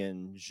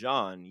opinion.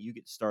 John, you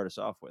get to start us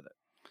off with it.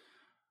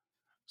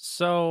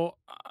 So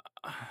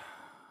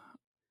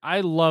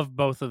I love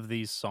both of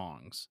these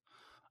songs.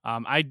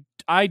 I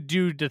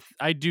do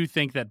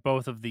think that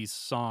both of these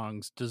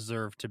songs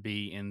deserve to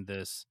be in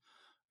this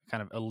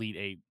kind of Elite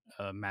Eight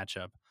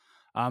matchup.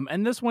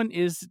 And this one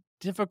is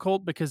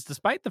difficult because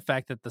despite the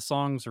fact that the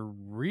songs are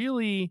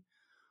really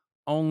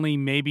only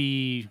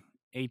maybe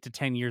 8 to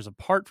 10 years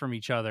apart from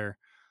each other,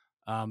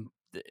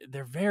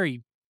 they're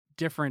very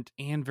different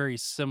and very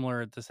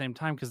similar at the same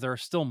time because they're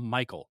still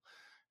Michael.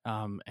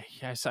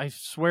 Yes, I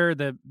swear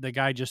that the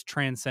guy just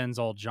transcends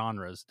all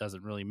genres.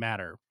 Doesn't really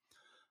matter.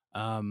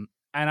 And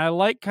I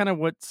like kind of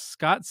what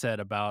Scott said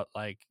about,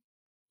 like,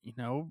 you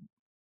know,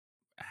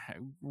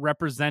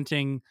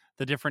 representing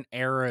the different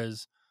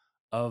eras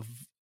of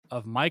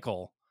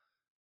Michael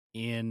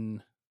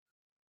in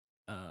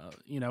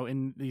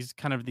in these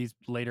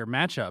later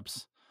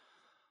matchups.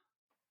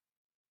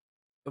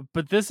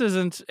 But this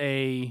isn't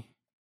a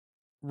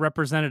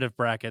representative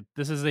bracket.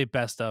 This is a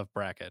best of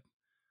bracket.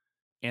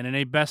 And in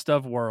a best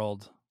of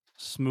world,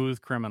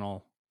 Smooth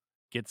Criminal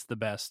gets the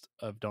best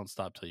of Don't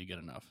Stop Till You Get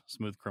Enough.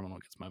 Smooth Criminal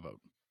gets my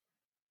vote.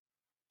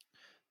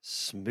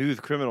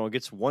 Smooth Criminal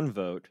gets one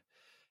vote.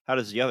 How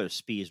does the other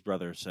Spees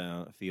brother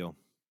feel?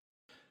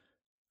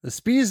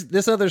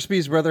 This other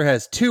Spees brother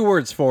has 2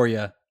 words for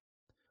you.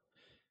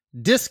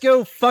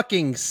 Disco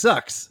fucking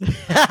sucks.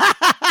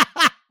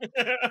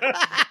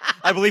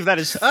 I believe that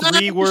is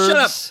 3 words. Shut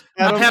up.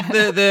 I have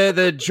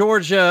the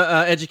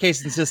Georgia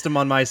education system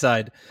on my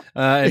side,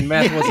 and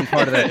math wasn't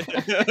part of that.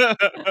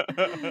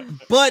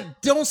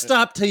 But Don't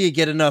Stop Till You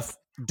Get Enough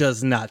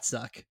does not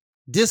suck.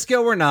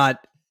 Disco or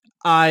not,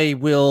 I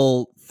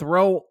will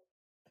throw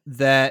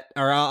that,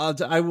 or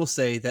I will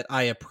say that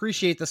I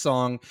appreciate the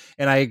song,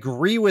 and I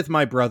agree with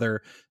my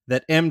brother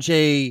that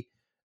MJ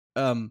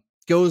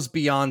goes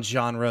beyond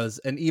genres,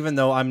 and even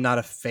though I'm not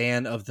a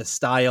fan of the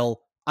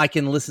style, I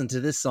can listen to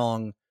this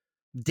song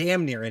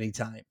damn near any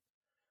time.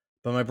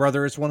 But my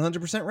brother is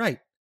 100% right.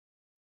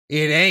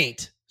 It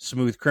ain't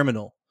Smooth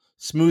Criminal.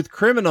 Smooth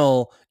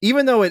Criminal,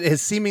 even though it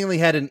has seemingly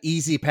had an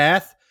easy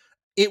path,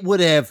 it would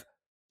have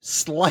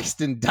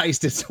sliced and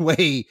diced its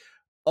way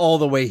all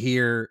the way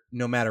here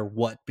no matter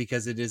what,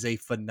 because it is a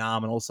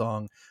phenomenal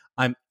song.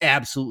 I'm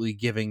absolutely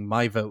giving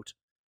my vote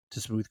to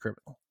Smooth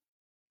Criminal.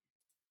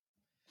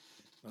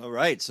 All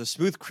right, so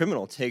Smooth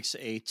Criminal takes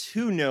a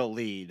 2-0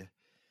 lead.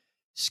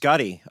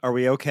 Scotty, are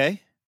we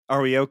okay?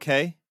 Are we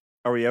okay?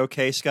 Are we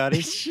okay,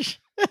 Scotty?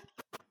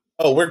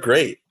 Oh, we're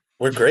great.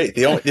 We're great.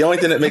 The only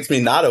thing that makes me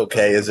not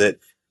okay is that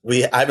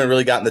I haven't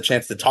really gotten the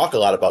chance to talk a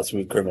lot about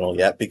Smooth Criminal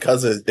yet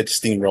because it's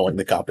steamrolling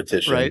the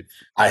competition. Right.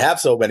 I have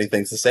so many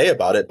things to say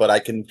about it, but I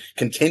can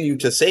continue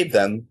to save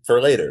them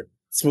for later.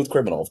 Smooth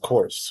Criminal, of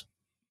course.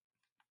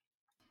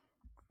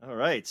 All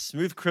right,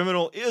 Smooth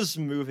Criminal is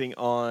moving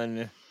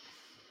on.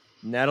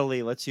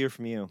 Natalie, let's hear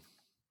from you.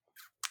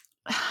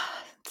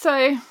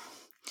 So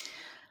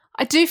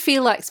I do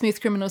feel like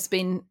Smooth Criminal's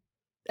been,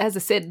 as I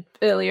said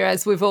earlier,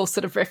 as we've all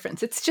sort of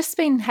referenced, it's just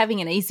been having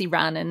an easy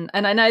run. And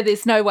I know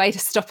there's no way to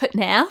stop it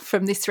now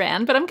from this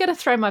round, but I'm going to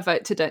throw my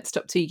vote to Don't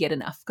Stop Till You Get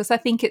Enough because I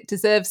think it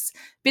deserves a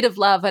bit of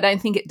love. I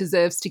don't think it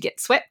deserves to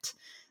get swept.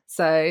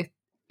 So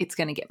it's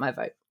going to get my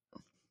vote.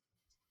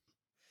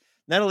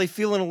 Natalie,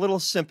 feeling a little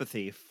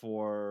sympathy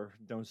for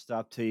Don't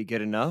Stop Till You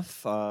Get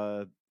Enough.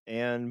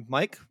 And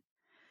Mike,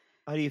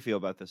 how do you feel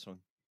about this one?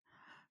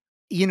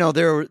 You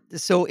know,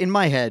 so in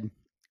my head,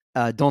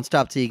 Don't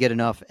Stop Till You Get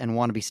Enough and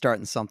Want to Be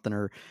Starting Something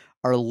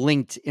are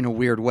linked in a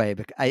weird way.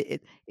 Because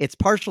it's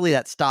partially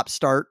that stop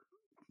start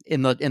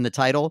in the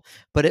title,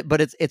 but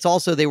it's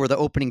also they were the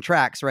opening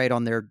tracks, right,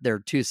 on their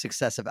two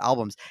successive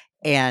albums,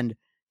 and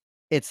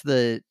it's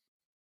the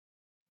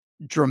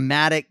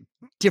dramatic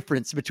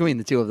difference between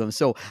the two of them.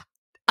 So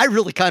I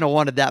really kind of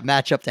wanted that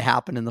matchup to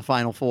happen in the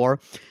Final Four,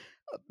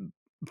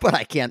 but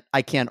I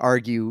can't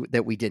argue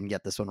that we didn't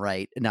get this one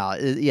right. No,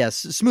 yes,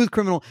 Smooth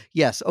Criminal,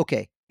 yes,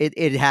 okay,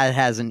 it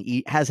has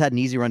had an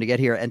easy run to get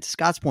here, and to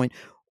Scott's point,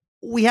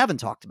 we haven't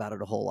talked about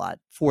it a whole lot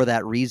for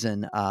that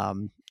reason.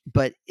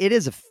 But it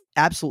is a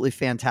absolutely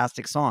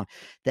fantastic song.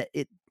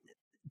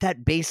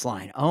 That bass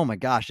line, oh my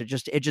gosh, it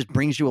just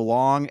brings you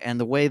along, and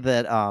the way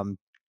that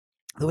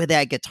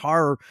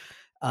guitar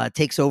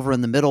takes over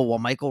in the middle while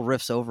Michael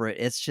riffs over it,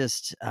 it's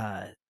just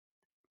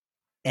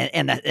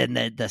and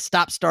the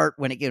stop start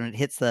when it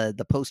hits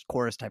the post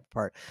chorus type of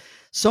part.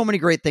 So many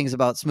great things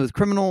about Smooth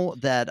Criminal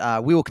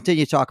that we will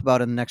continue to talk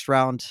about in the next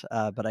round.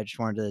 But I just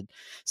wanted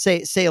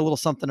to say a little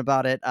something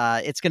about it.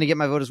 It's going to get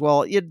my vote as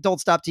well. You Don't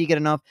Stop Till You Get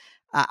Enough.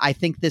 I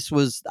think this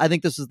was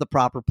the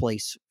proper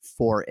place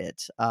for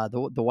it.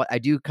 I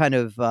do kind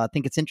of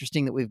think it's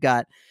interesting that we've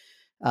got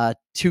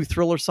two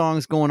Thriller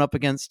songs going up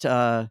against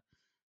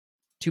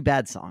two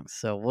bad songs.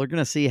 So we're going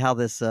to see how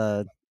this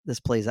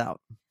plays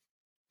out.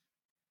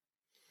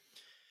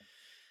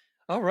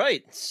 All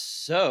right.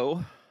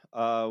 So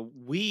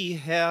we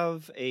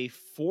have a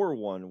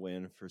 4-1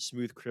 win for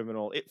Smooth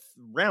Criminal. It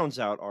rounds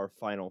out our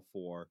Final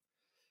Four.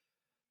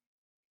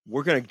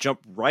 We're going to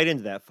jump right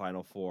into that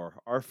Final Four.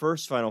 Our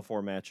first Final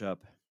Four matchup,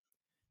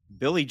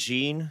 Billie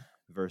Jean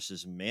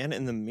versus Man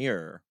in the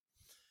Mirror.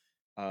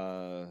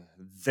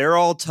 They're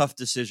all tough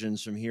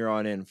decisions from here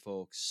on in,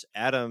 folks.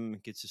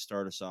 Adam gets to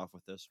start us off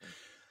with this one.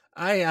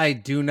 I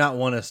do not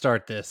want to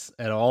start this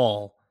at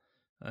all.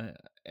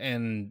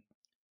 And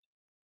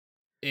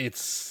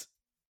it's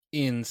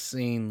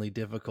insanely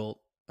difficult.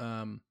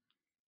 And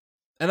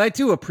I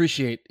do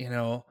appreciate,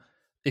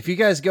 if you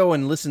guys go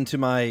and listen to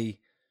my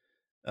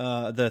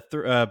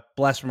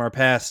Blast from Our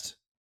Past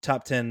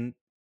top 10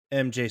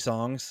 MJ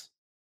songs,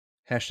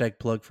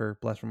 #plug for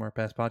Blast from Our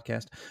Past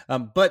podcast.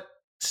 But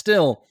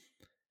still,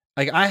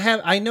 like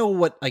I know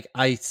what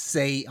I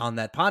say on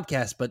that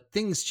podcast, but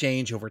things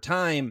change over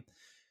time.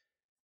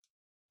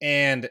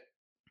 And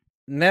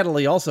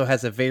Natalie also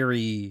has a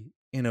very,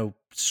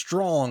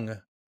 strong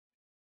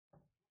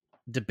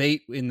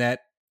debate in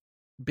that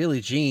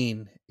Billie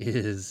Jean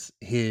is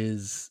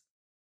his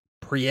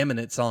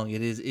preeminent song.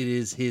 It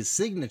is his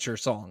signature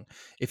song.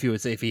 If you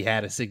would say, if he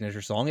had a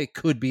signature song, it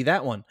could be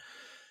that one.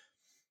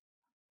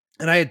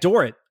 And I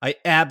adore it. I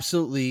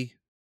absolutely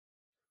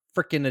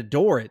freaking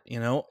adore it.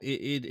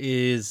 It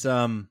is,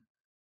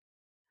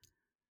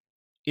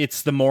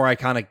 it's the more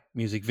iconic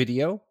music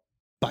video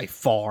by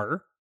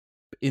far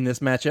in this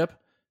matchup,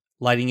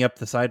 lighting up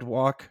the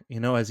sidewalk,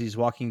 as he's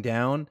walking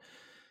down.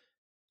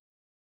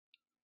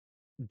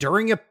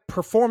 During a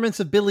performance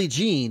of Billie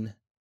Jean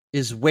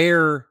is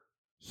where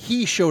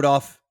he showed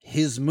off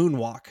his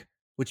moonwalk,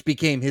 which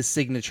became his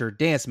signature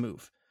dance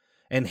move.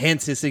 And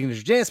hence his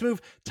signature dance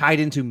move tied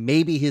into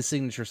maybe his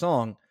signature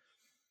song.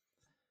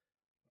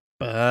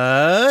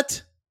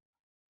 But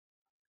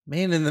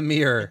Man in the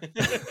Mirror.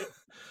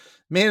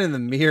 Man in the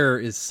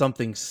Mirror is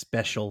something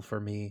special for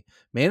me.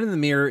 Man in the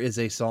Mirror is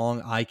a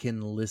song I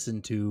can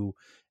listen to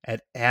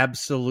at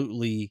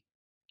absolutely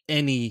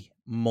any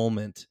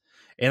moment.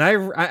 And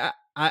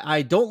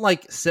I don't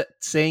like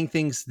saying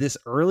things this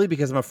early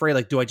because I'm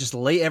afraid, do I just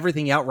lay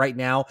everything out right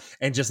now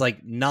and just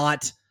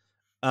not,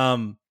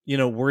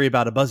 worry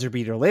about a buzzer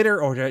beater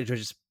later, or do I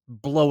just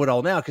blow it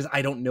all now because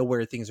I don't know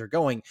where things are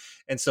going?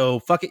 And so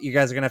fuck it, you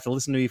guys are gonna have to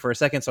listen to me for a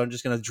second. So I'm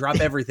just gonna drop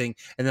everything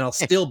and then I'll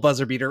still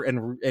buzzer beater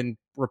and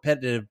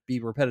be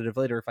repetitive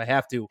later if I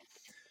have to.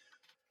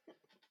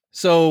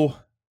 So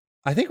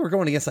I think we're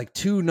going against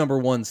two number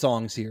one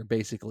songs here,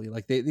 basically.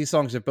 These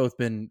songs have both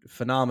been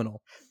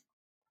phenomenal,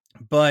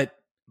 but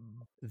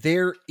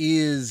there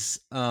is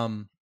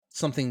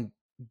something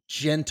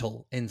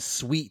gentle and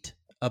sweet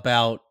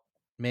about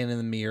Man in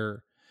the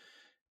Mirror.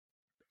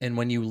 And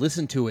when you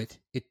listen to it,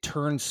 it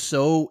turns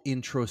so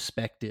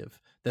introspective.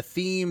 The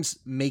themes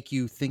make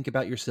you think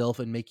about yourself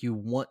and make you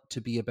want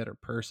to be a better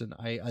person.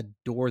 I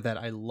adore that.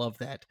 I love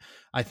that.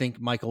 I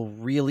think Michael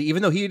really,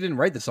 even though he didn't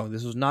write the song,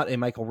 this was not a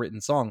Michael written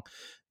song.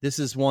 This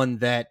is one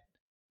that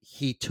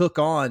he took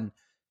on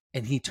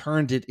and he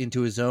turned it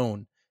into his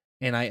own.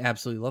 And I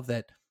absolutely love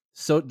that.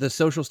 So the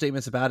social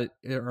statements about it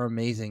are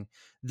amazing.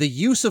 The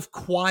use of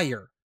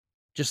choir,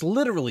 just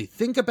literally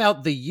think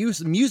about the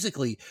use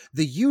musically,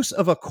 the use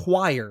of a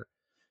choir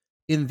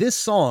in this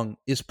song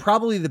is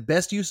probably the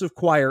best use of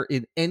choir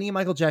in any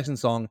Michael Jackson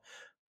song.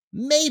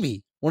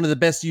 Maybe one of the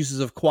best uses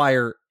of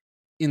choir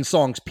in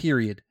songs,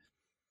 period.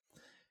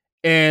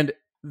 And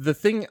the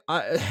thing,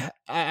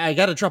 I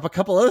got to drop a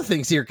couple other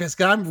things here because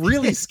I'm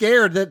really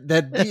scared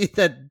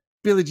that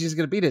Billie Jean is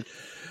going to beat it.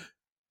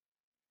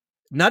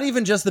 Not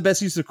even just the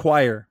best use of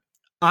choir.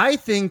 I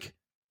think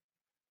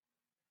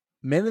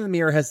Man in the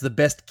Mirror has the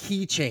best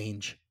key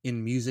change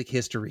in music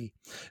history.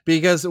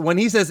 Because when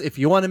he says, if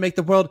you want to make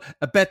the world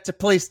a better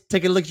place,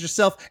 take a look at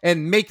yourself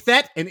and make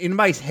that. And in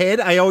my head,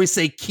 I always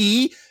say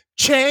key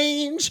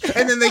change.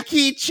 And then they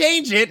key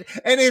change it.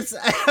 And it's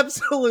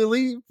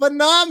absolutely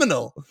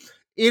phenomenal.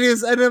 It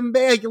is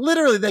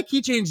literally that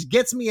key change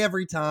gets me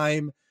every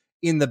time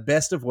in the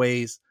best of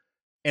ways.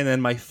 And then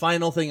my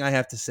final thing I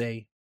have to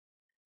say,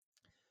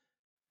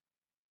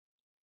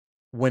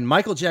 when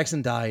Michael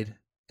Jackson died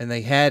and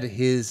they had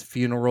his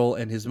funeral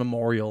and his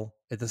memorial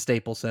at the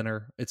Staples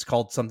Center, it's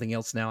called something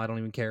else now, I don't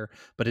even care,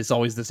 but it's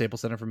always the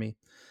Staples Center for me.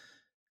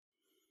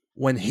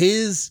 When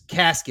his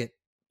casket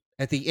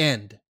at the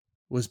end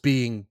was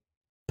being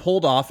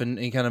pulled off and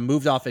kind of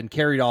moved off and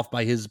carried off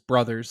by his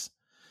brothers,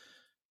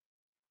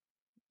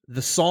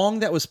 the song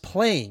that was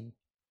playing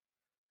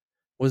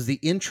was the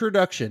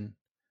introduction,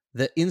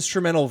 the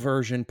instrumental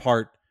version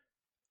part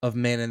of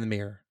Man in the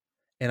Mirror.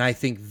 And I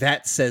think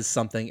that says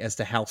something as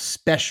to how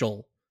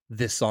special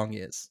this song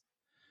is.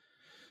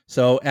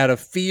 So out of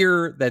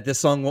fear that this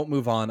song won't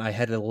move on, I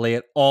had to lay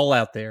it all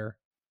out there.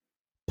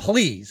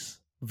 Please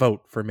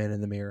vote for Man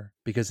in the Mirror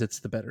because it's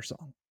the better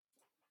song.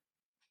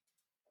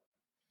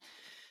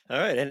 All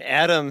right. And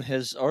Adam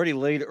has already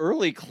laid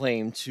early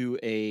claim to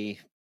a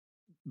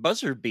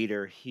buzzer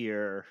beater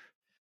here.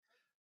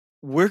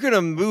 We're going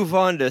to move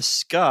on to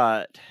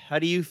Scott. How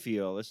do you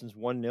feel? This is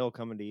 1-0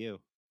 coming to you.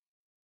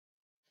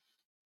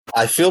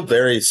 I feel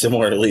very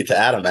similarly to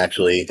Adam,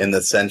 actually, in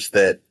the sense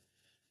that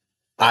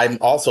I'm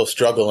also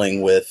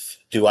struggling with,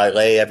 do I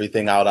lay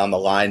everything out on the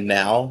line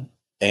now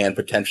and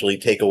potentially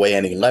take away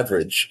any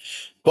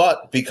leverage?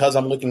 But because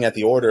I'm looking at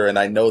the order and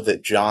I know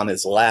that John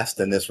is last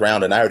in this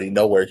round and I already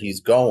know where he's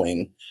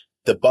going,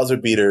 the buzzer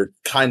beater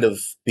kind of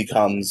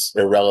becomes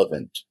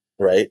irrelevant,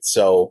 right?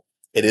 So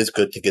it is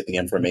good to get the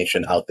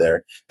information out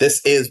there.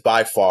 This is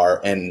by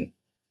far, and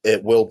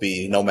it will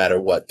be no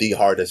matter what, the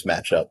hardest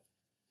matchup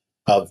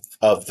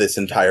of this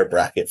entire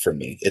bracket for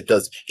me. It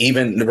does,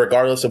 even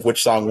regardless of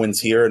which song wins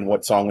here and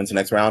what song wins the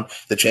next round,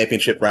 the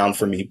championship round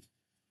for me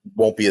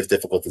won't be as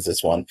difficult as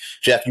this one.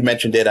 Jeff, you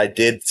mentioned it. I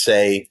did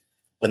say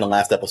in the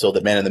last episode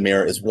that Man in the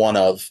Mirror is one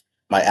of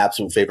my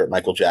absolute favorite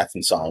Michael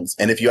Jackson songs.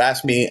 And if you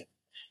ask me,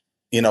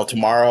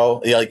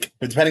 tomorrow, like,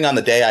 depending on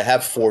the day, I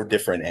have 4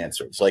 different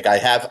answers. Like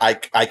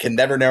I can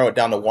never narrow it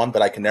down to 1,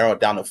 but I can narrow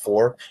it down to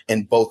 4.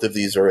 And both of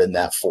these are in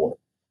that 4.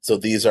 So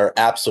these are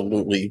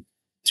absolutely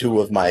 2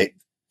 of my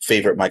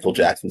favorite Michael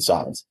Jackson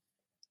songs.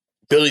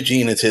 Billie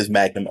Jean is his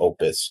magnum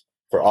opus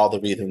for all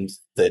the reasons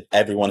that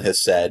everyone has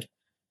said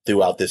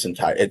throughout this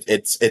entire.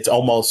 It's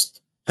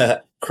almost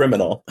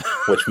criminal,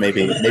 which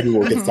maybe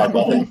we'll get to talk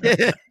about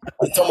it.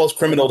 It's almost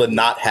criminal to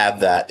not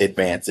have that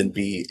advance and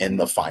be in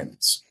the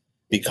finals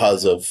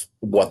because of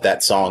what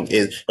that song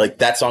is. Like,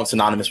 that song's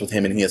synonymous with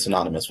him, and he is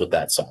synonymous with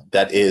that song.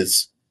 That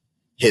is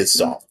his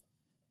song.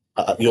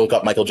 You look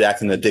up Michael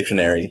Jackson in the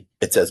dictionary,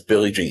 it says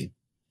Billie Jean.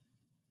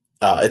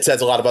 It says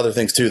a lot of other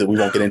things too that we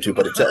won't get into,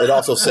 but it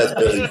also says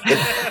Billie.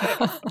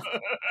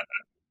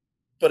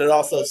 But it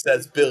also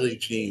says Billie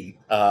Jean.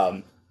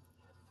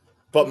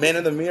 But Man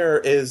in the Mirror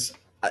is,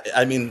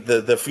 I mean,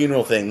 the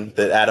funeral thing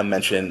that Adam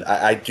mentioned.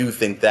 I do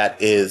think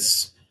that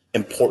is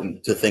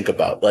important to think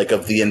about. Like,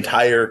 of the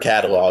entire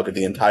catalog, of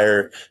the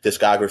entire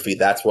discography,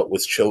 that's what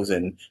was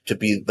chosen to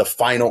be the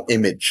final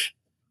image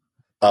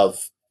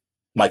of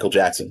Michael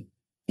Jackson.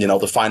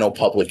 The final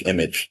public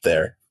image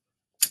there.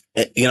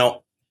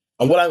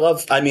 And what I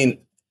love, I mean,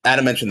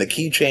 Adam mentioned the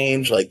key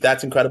change, like,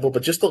 that's incredible,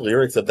 but just the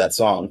lyrics of that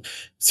song.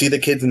 See the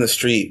kids in the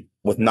street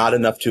with not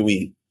enough to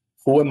eat.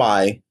 Who am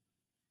I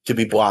to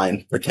be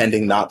blind,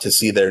 pretending not to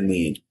see their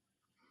need?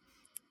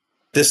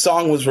 This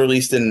song was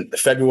released in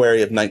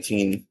February of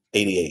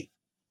 1988.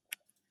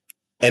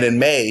 And in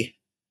May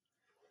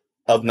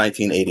of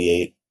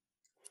 1988,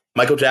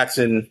 Michael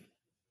Jackson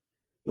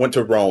went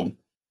to Rome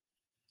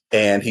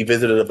and he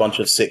visited a bunch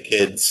of sick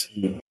kids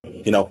who,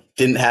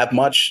 didn't have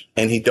much,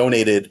 and he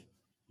donated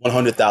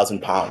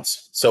 100,000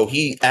 pounds. So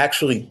he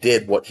actually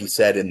did what he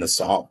said in the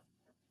song.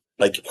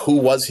 Like, who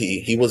was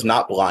he? He was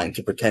not blind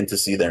to pretend to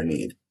see their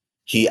need.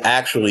 He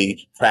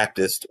actually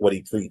practiced what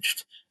he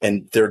preached.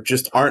 And there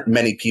just aren't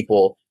many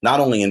people, not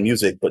only in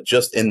music, but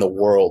just in the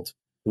world,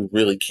 who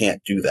really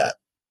can't do that.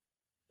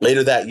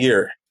 Later that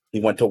year, he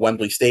went to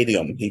Wembley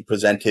Stadium. He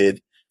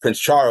presented Prince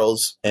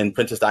Charles and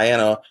Princess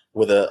Diana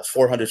with a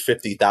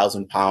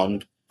 450,000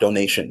 pound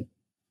donation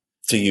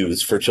to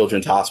use for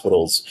children's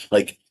hospitals.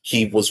 Like,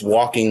 he was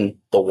walking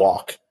the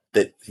walk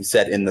that he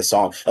said in the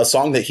song, a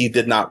song that he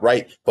did not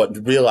write,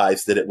 but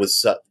realized that it was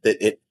that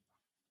it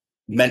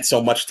meant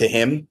so much to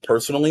him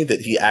personally that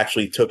he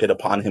actually took it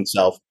upon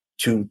himself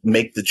to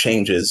make the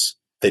changes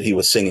that he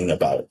was singing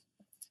about.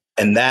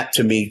 And that,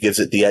 to me, gives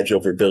it the edge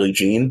over Billie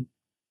Jean,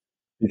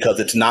 because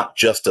it's not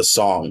just a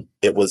song.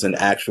 It was an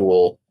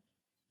actual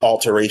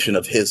alteration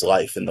of his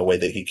life and the way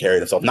that he carried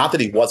himself. Not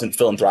that he wasn't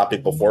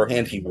philanthropic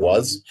beforehand, he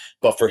was,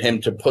 but for him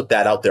to put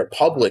that out there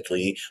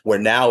publicly, where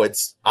now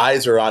it's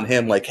eyes are on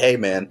him, like, hey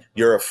man,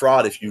 you're a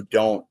fraud if you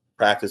don't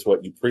practice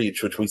what you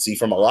preach, which we see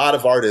from a lot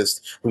of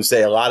artists who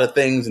say a lot of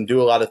things and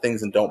do a lot of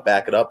things and don't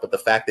back it up. But the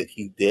fact that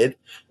he did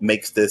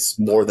makes this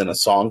more than a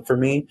song for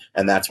me,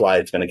 and that's why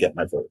it's going to get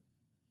my vote.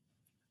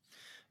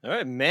 All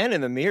right, Man in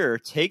the Mirror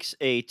takes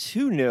a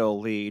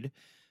 2-0 lead.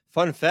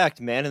 Fun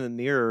fact, Man in the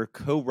Mirror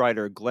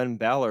co-writer Glenn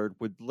Ballard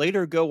would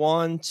later go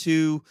on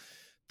to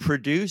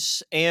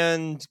produce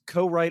and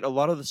co-write a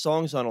lot of the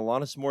songs on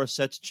Alanis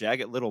Morissette's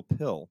Jagged Little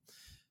Pill.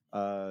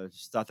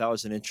 Just thought that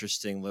was an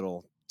interesting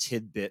little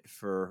tidbit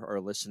for our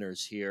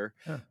listeners here.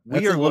 Yeah,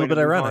 that's a little bit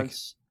ironic.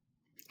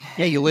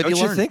 Yeah, you live, Don't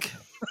you you learn. think?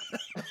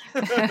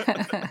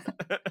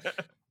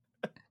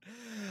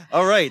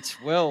 All right.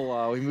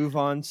 Well, we move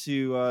on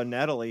to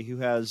Natalie, who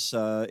has,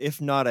 if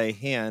not a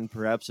hand,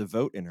 perhaps a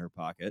vote in her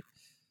pocket.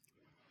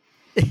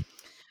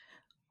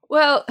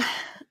 Well,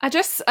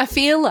 I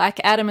feel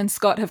like Adam and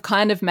Scott have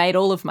kind of made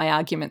all of my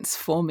arguments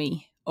for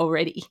me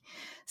already.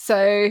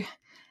 So,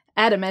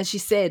 Adam, as you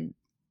said,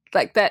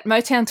 like that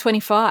Motown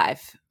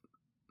 25,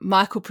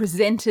 Michael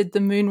presented the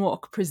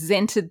moonwalk,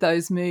 presented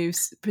those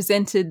moves,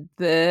 presented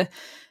the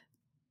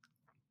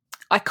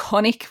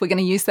iconic, we're going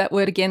to use that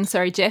word again,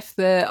 sorry, Jeff,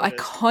 the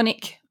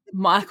iconic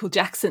Michael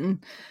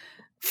Jackson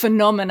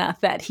phenomena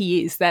that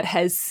he is, that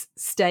has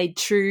stayed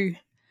true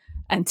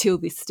until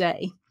this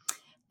day.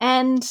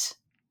 And,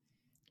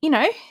 you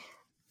know,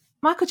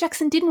 Michael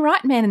Jackson didn't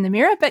write Man in the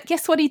Mirror, but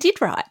guess what he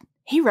did write?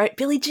 He wrote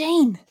Billie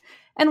Jean.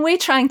 And we're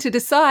trying to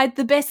decide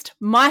the best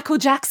Michael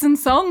Jackson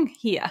song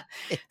here.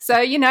 So,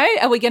 you know,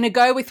 are we going to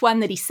go with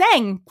one that he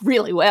sang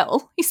really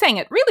well? He sang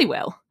it really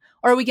well.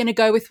 Or are we going to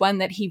go with one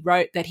that he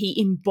wrote, that he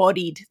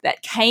embodied,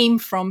 that came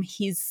from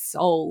his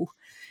soul,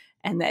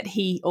 and that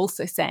he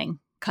also sang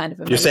kind of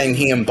amazing? You're saying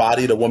he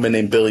embodied a woman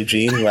named Billie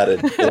Jean who had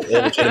an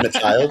illegitimate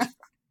child?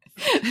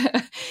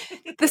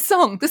 The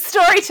song, the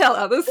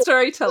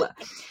storyteller.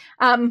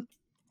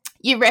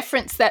 You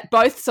referenced that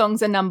both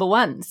songs are number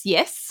ones,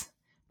 yes.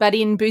 But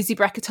in Boozy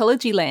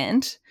Bracketology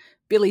land,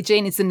 Billie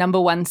Jean is the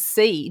number one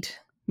seed.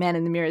 Man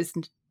in the Mirror is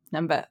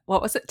number,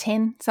 what was it,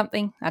 10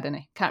 something? I don't know.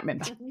 Can't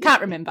remember.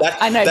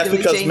 I know that's Billie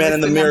because Jean Man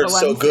in the Mirror is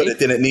so good, seed. it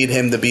didn't need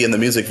him to be in the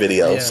music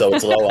video, so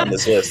it's low on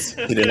this list.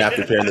 He didn't have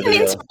to appear in the I didn't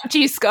video. interrupt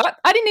you, Scott.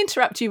 I didn't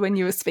interrupt you when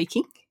you were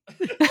speaking.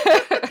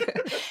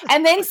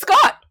 And then,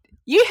 Scott,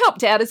 you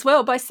helped out as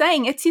well by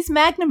saying it's his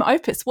magnum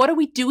opus. What are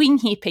we doing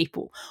here,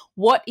 people?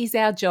 What is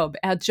our job?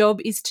 Our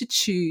job is to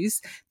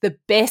choose the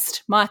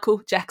best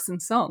Michael Jackson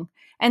song.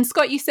 And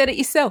Scott, you said it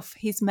yourself.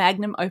 His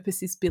magnum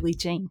opus is Billie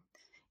Jean.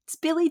 It's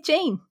Billie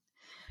Jean.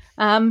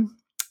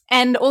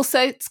 And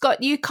also,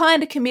 Scott, you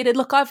kind of committed.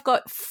 Look, I've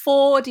got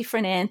 4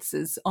 different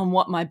answers on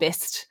what my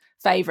best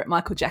favourite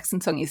Michael Jackson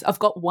song is. I've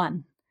got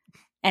one.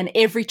 And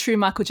every true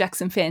Michael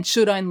Jackson fan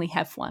should only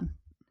have one.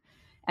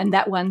 And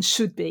that one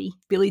should be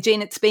Billie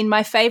Jean. It's been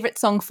my favourite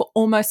song for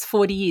almost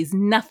 40 years.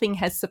 Nothing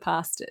has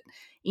surpassed it.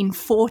 In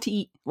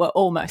 40, well,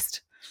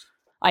 almost.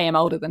 I am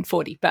older than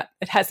 40, but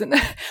it hasn't.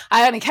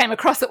 I only came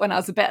across it when I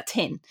was about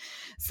 10.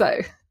 So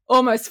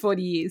almost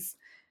 40 years.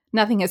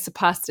 Nothing has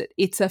surpassed it.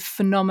 It's a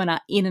phenomena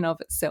in and of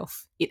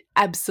itself. It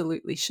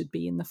absolutely should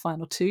be in the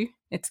final 2.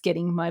 It's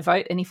getting my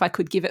vote. And if I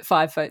could give it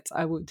 5 votes,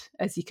 I would,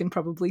 as you can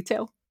probably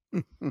tell.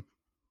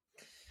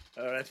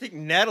 I think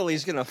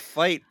Natalie's going to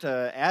fight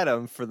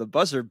Adam for the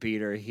buzzer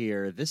beater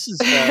here. This is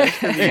going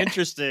to be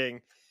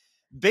interesting.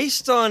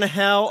 Based on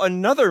how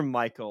another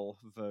Michael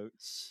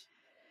votes.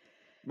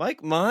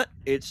 Mike Mott,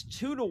 it's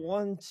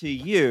 2-1 to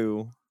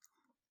you.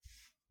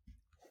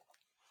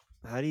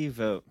 How do you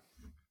vote?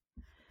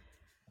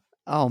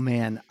 Oh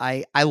man,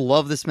 I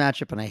love this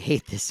matchup and I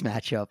hate this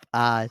matchup.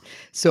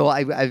 So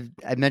I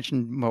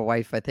mentioned my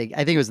wife. I think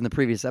it was in the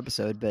previous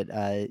episode, but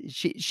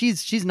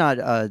she's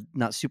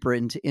not super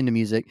into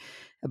music.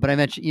 But I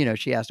mentioned,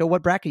 she asked, "Oh,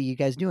 what bracket are you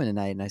guys doing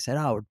tonight?" And I said,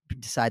 "Oh, we're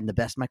deciding the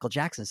best Michael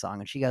Jackson song."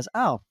 And she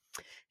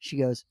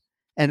goes,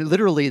 and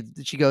literally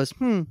she goes,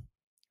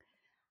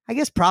 I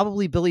guess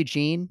probably Billie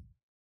Jean.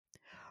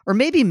 Or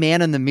maybe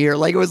Man in the Mirror.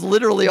 Like, it was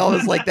literally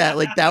always like that.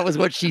 Like, that was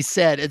what she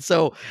said. And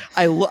so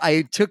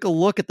I took a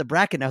look at the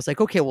bracket and I was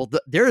like, okay, well,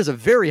 there is a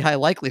very high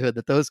likelihood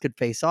that those could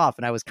face off.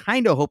 And I was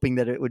kind of hoping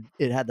that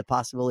it had the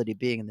possibility of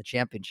being in the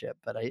championship.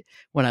 But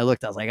when I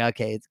looked, I was like,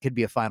 okay, it could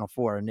be a Final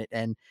Four.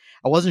 And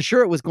I wasn't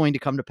sure it was going to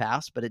come to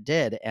pass, but it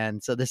did.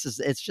 And so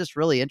it's just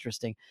really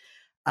interesting.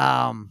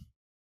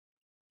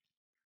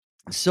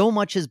 So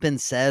much has been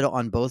said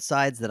on both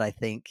sides that I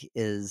think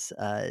is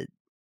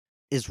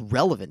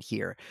relevant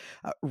here.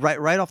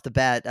 Right off the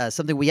bat,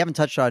 something we haven't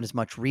touched on as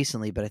much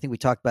recently, but I think we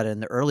talked about it in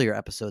the earlier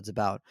episodes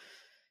about,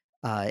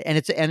 and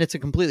it's a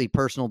completely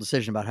personal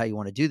decision about how you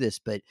want to do this,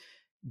 but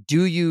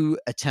do you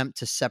attempt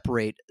to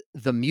separate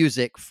the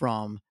music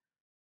from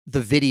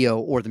the video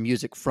or the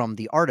music from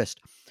the artist?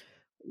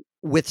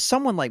 With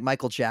someone like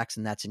Michael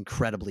Jackson, that's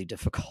incredibly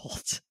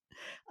difficult,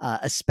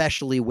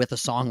 especially with a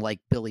song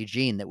like Billie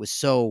Jean that was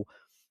so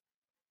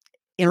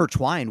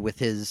intertwined with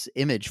his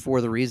image for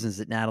the reasons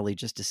that Natalie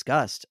just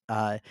discussed.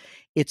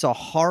 It's a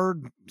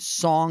hard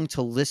song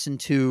to listen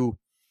to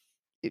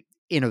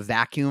in a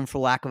vacuum, for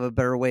lack of a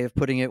better way of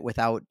putting it,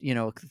 without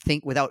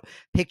without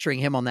picturing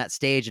him on that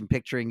stage and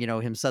picturing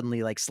him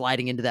suddenly like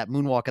sliding into that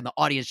moonwalk and the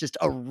audience just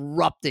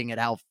erupting at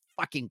how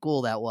fucking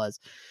cool that was.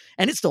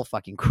 And it's still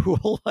fucking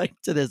cool, like,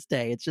 to this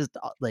day. It's just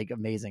like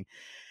amazing.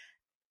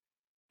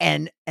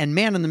 And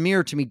Man in the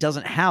Mirror to me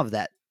doesn't have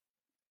that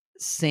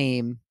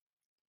same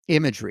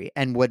imagery.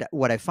 And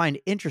what I find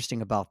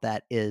interesting about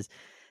that is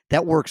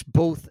that works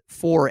both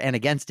for and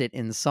against it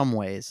in some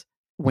ways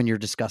when you're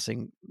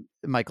discussing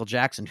Michael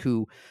Jackson,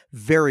 who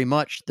very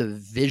much the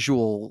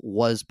visual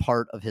was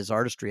part of his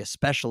artistry,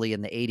 especially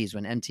in the 80s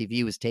when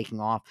MTV was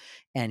taking off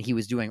and he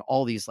was doing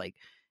all these like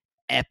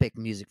epic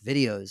music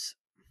videos.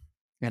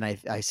 And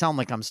I sound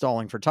like I'm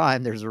stalling for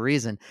time. There's a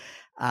reason,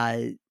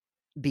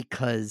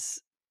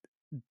 because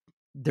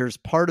there's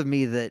part of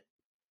me that,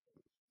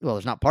 well,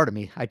 there's not part of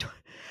me.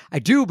 I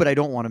do, but I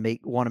don't want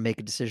to make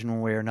a decision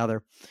one way or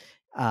another.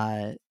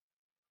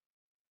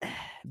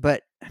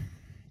 But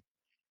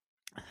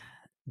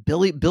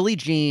Billie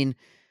Jean,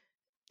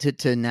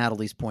 to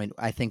Natalie's point,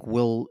 I think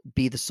will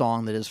be the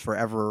song that is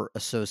forever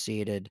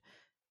associated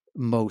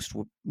most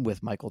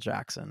with Michael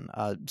Jackson.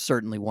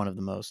 Certainly one of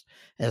the most.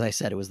 As I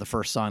said, it was the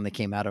first song that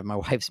came out of my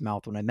wife's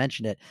mouth when I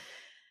mentioned it.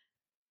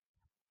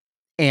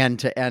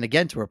 And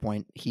again, to her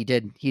point, he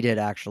did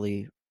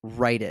actually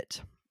write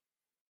it.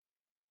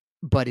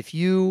 But if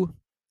you,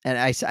 and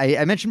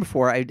I mentioned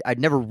before, I'd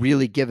never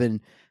really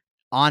given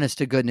honest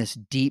to goodness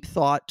deep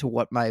thought to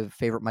what my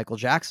favorite Michael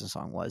Jackson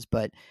song was.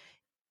 But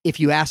if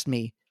you asked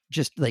me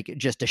just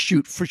to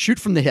shoot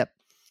from the hip,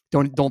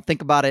 don't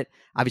think about it.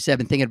 Obviously, I've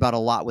been thinking about it a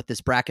lot with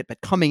this bracket,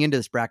 but coming into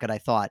this bracket, I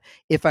thought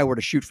if I were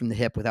to shoot from the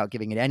hip without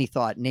giving it any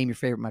thought, name your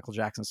favorite Michael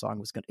Jackson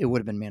song, it would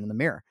have been Man in the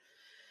Mirror,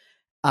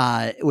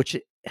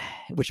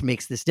 which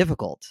makes this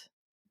difficult.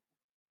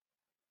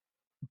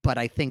 But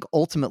I think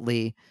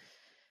ultimately,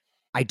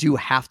 I do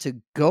have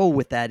to go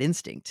with that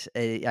instinct.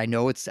 I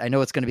know it's going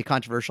to be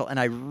controversial, and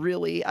I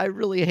really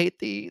hate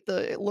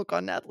the look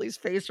on Natalie's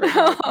face right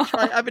now.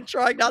 I've been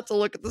trying not to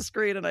look at the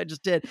screen, and I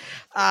just did.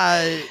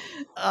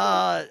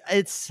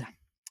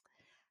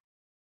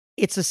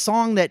 It's a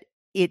song that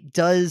it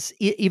does,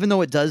 even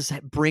though it does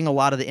bring a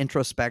lot of the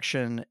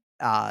introspection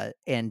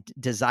and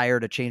desire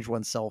to change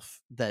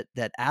oneself that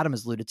Adam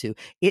has alluded to.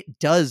 It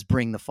does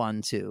bring the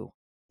fun too.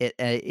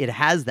 It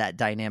has that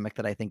dynamic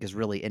that I think is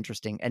really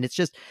interesting, and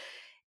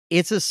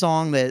it's a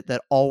song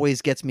that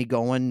always gets me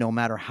going, no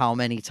matter how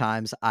many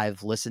times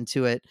I've listened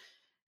to it.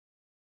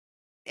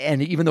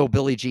 And even though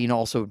Billie Jean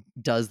also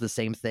does the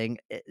same thing,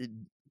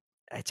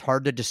 it's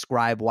hard to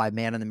describe why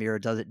Man in the Mirror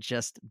does it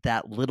just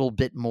that little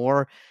bit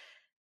more.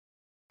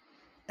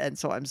 And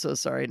so I'm so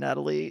sorry,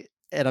 Natalie,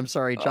 and I'm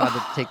sorry, John,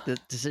 to take the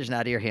decision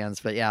out of your hands.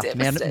 But yeah,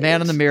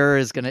 Man in the Mirror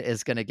is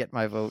gonna get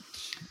my vote.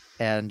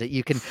 And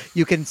you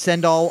can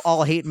send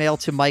all hate mail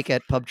to Mike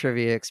at Pub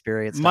Trivia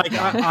Experience. Mike,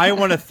 I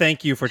want to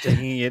thank you for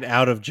taking it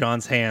out of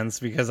John's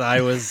hands, because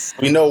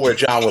we know where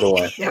John would have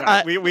went.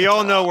 Yeah, we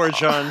all know where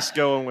John's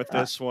going with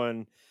this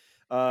one.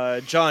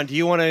 John, do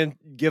you want to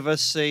give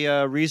us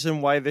a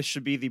reason why this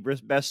should be the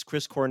best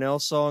Chris Cornell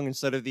song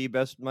instead of the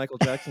best Michael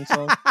Jackson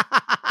song?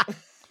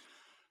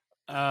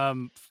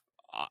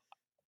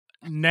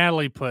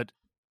 Natalie put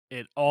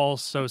it all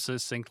so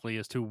succinctly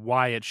as to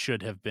why it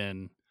should have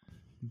been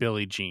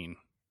Billie Jean.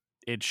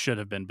 It should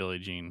have been Billie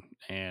Jean,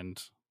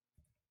 and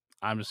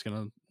I'm just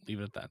gonna leave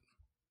it at that.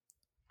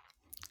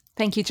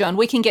 Thank you, John.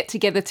 We can get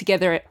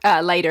together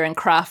later and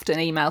craft an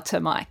email to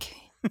Mike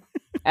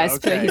as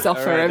per his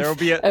offer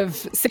of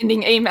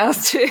sending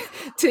emails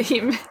to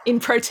him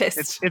in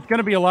protest. It's going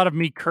to be a lot of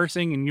me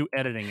cursing and you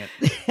editing it.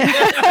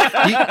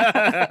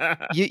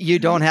 you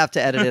don't have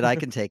to edit it. I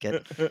can take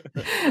it.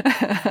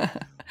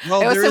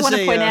 Well, I also want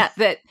to point out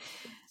that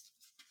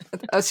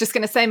I was just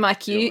going to say,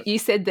 Mike, you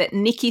said that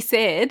Nikki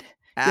said,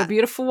 your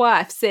beautiful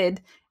wife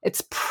said,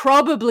 it's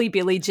probably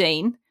Billie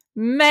Jean,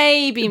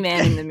 maybe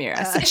Man in the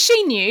Mirror. So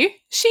she knew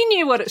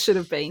what it should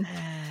have been.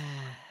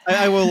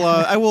 I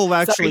will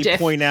actually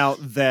point out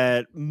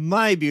that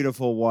my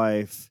beautiful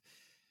wife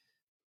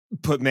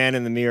put Man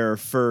in the Mirror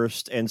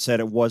first and said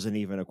it wasn't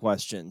even a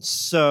question.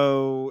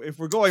 So if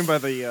we're going by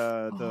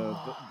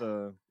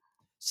the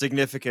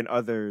significant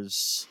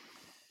others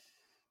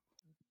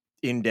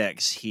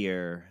index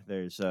here,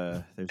 there's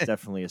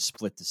definitely a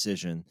split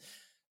decision.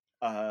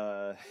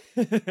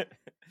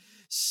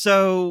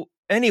 So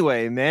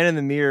anyway, Man in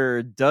the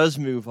Mirror does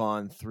move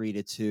on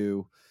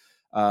 3-2.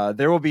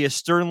 There will be a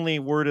sternly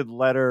worded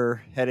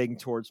letter heading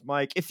towards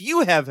Mike. If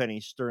you have any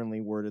sternly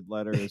worded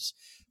letters,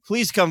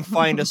 please come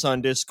find us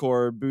on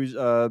Discord,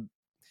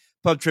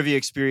 Pub Trivia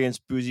Experience,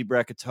 Boozy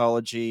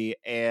Bracketology,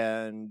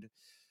 and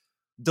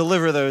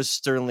deliver those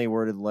sternly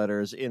worded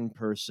letters in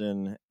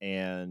person,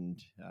 and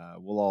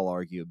we'll all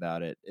argue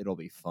about it. It'll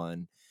be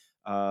fun.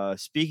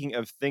 Speaking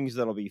of things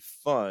that'll be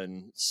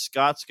fun,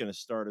 Scott's going to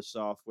start us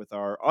off with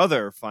our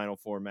other Final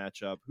Four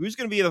matchup. Who's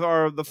going to be the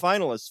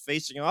finalists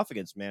facing off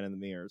against Man in the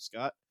Mirror?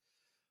 Scott,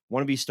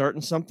 want to be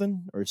starting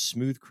something, or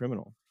Smooth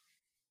Criminal?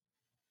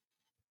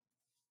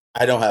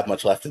 I don't have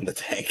much left in the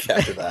tank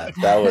after that.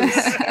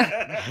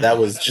 That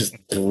was just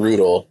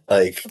brutal.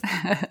 Like,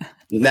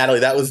 Natalie,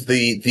 that was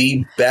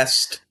the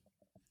best,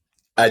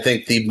 I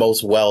think the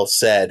most well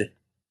said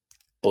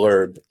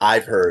blurb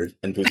I've heard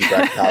in Boozy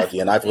Bracketology,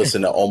 and I've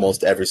listened to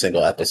almost every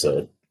single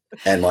episode.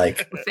 And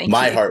like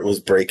my heart was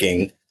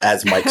breaking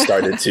as Mike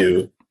started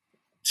to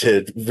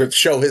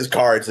show his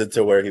cards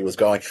into where he was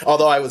going.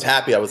 Although I was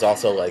happy, I was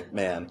also like,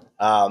 man.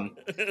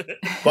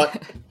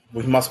 But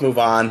we must move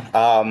on.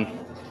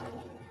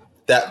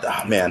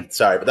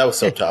 Sorry, but that was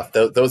so tough.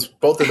 Those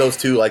both of those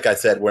two, like I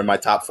said, were in my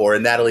top 4.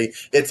 And Natalie,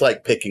 it's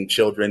like picking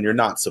children. You're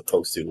not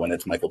supposed to when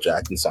it's Michael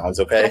Jackson songs,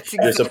 okay? That's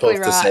exactly You're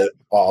supposed to say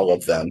all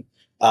of them.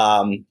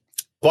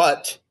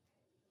 But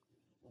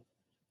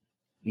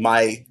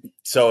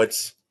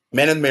it's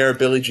Man in the Mirror,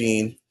 Billie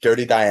Jean,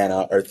 Dirty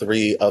Diana are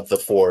 3 of the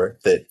 4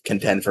 that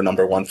contend for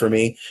number 1 for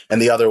me.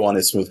 And the other one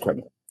is Smooth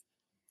Criminal.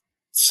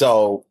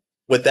 So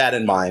with that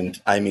in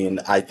mind, I mean,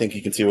 I think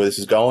you can see where this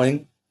is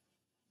going.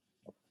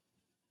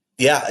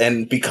 Yeah,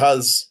 and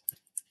because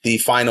the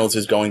finals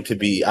is going to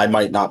be, I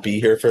might not be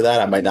here for that.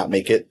 I might not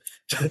make it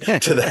to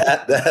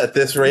that at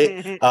this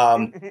rate.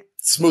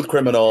 Smooth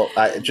Criminal,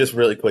 just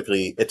really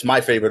quickly, it's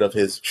my favorite of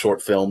his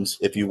short films,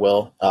 if you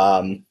will.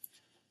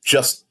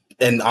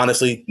 And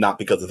honestly, not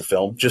because of the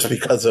film, just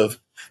because of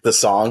the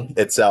song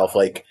itself.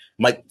 Like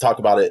Mike talked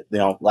about it,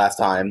 last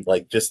time,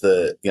 like just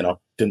the, dun,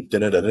 dun,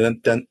 dun, dun,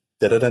 dun, dun,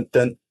 dun, dun,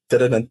 dun, dun,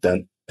 dun,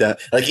 dun.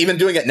 Like even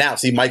doing it now,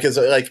 see, Mike is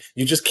like,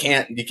 you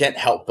can't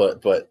help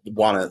but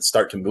want to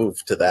start to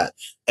move to that.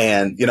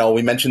 And,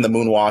 we mentioned the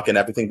moonwalk and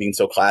everything being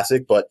so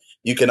classic, but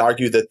you can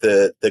argue that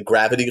the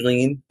gravity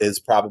lean is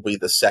probably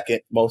the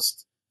second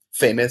most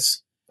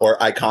famous or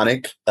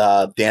iconic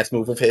dance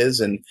move of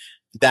his. And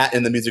that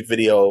in the music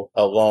video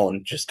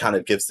alone just kind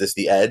of gives this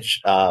the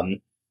edge.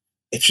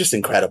 It's just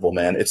incredible,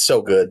 man. It's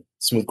so good.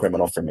 Smooth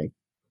Criminal for me.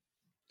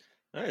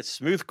 All right,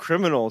 Smooth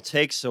Criminal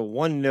takes a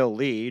 1-0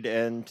 lead,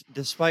 and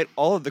despite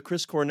all of the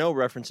Chris Cornell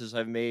references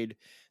I've made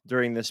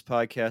during this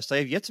podcast, I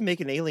have yet to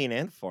make an Alien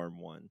Ant Farm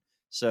one.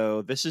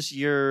 So this is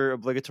your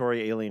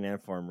obligatory Alien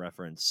Ant Farm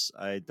reference.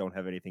 I don't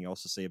have anything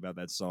else to say about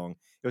that song.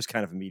 It was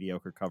kind of a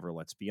mediocre cover,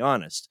 let's be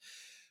honest.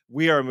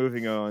 We are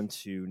moving on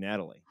to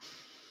Natalie.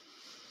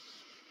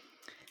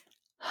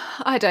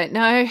 I don't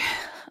know.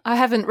 I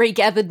haven't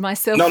regathered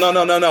myself.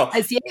 No.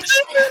 As yet.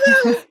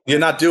 You're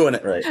not doing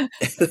it right.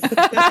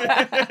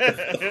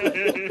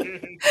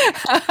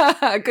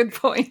 Good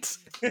point.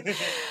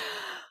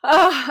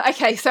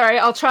 Okay, sorry.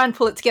 I'll try and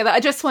pull it together.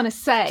 I just want to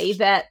say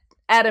that,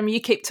 Adam,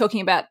 you keep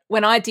talking about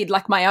when I did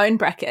like my own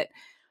bracket.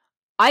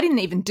 I didn't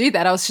even do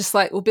that. I was just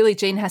like, well, Billie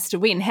Jean has to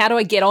win. How do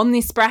I get on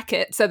this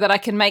bracket so that I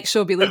can make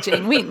sure Billie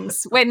Jean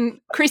wins?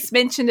 When Chris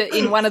mentioned it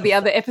in one of the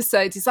other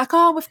episodes, he's like,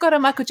 oh, we've got a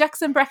Michael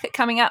Jackson bracket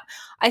coming up.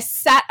 I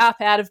sat up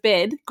out of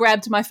bed,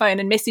 grabbed my phone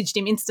and messaged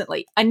him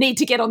instantly. I need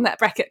to get on that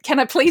bracket. Can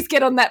I please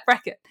get on that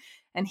bracket?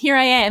 And here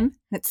I am.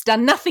 It's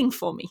done nothing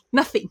for me.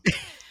 Nothing.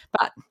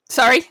 But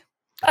sorry.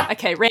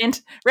 Okay,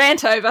 rant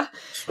over.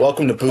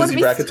 Welcome to Boozy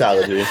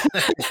Bracketology.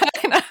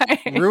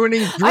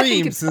 Ruining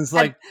dreams since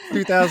like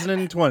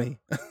 2020.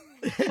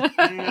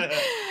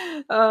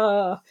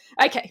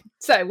 Okay,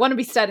 so want to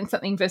be starting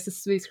something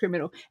versus Smooth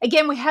Criminal.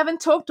 Again, we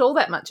haven't talked all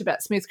that much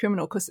about Smooth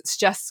Criminal because it's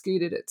just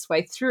scooted its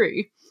way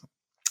through.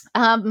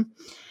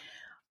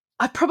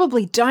 I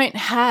probably don't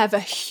have a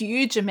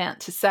huge amount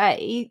to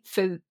say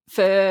for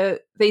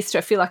these two.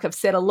 I feel like I've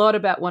said a lot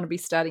about Want to Be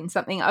Starting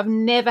Something. I've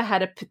never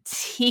had a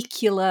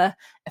particular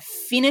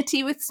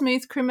affinity with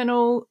Smooth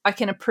Criminal. I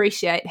can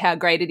appreciate how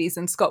great it is.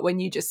 And Scott, when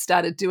you just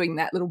started doing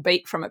that little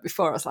beat from it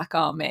before, I was like,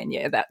 oh man,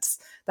 yeah, that's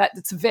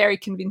very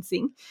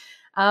convincing.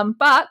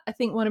 But I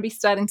think Want to Be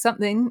Starting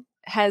Something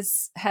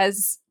has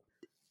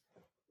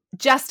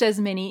just as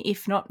many,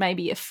 if not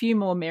maybe a few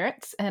more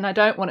merits, and I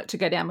don't want it to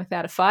go down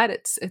without a fight.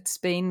 It's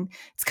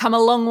come a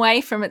long way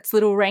from its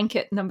little rank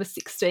at number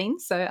 16,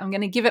 so I'm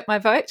going to give it my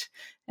vote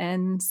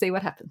and see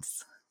what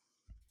happens.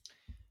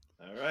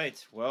 All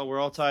right. Well, we're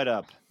all tied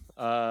up.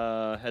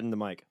 Heading to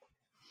Mike.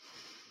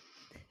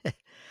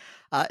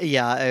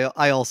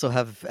 I also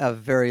have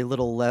very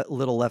little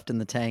left in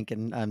the tank,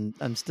 and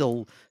I'm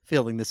still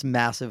feeling this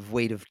massive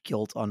weight of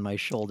guilt on my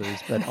shoulders,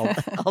 but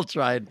I'll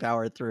try and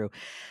power through.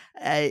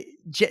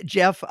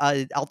 Jeff,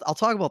 I'll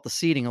talk about the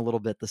seeding a little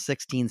bit, the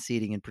 16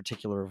 seeding in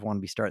particular of Want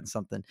to Be Starting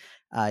Something.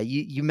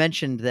 You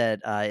mentioned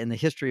that in the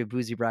history of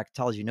Boozy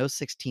Bracketology, no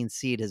 16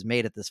 seed has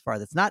made it this far.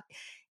 That's not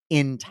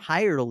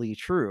entirely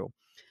true.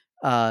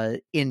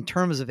 In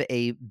terms of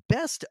a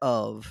best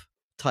of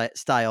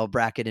style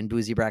bracket in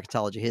Boozy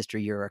Bracketology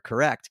history, you're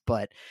correct,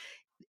 but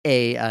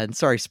and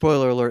sorry,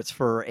 spoiler alerts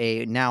for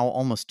a now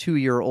almost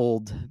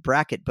 2-year-old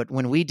bracket, but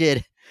when we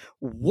did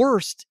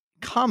worst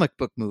comic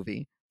book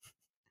movie,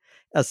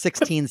 a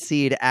 16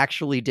 seed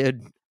actually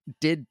did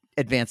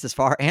advance this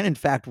far and in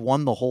fact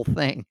won the whole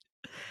thing.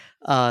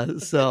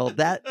 So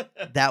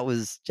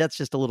that's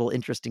just a little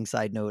interesting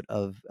side note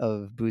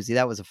of Boozy.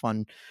 That was a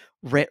fun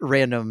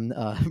random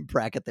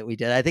bracket that we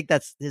did. I think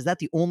is that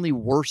the only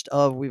worst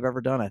of we've ever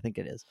done? I think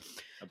it is.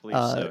 I believe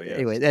so. Yes.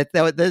 Anyway,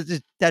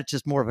 that's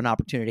just more of an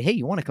opportunity. Hey,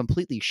 you want to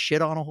completely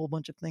shit on a whole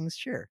bunch of things?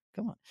 Sure,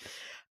 come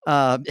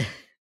on.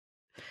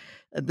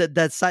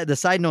 The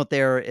side note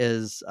there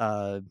is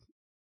I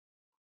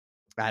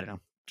don't know,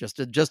 just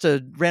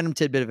a random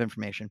tidbit of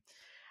information.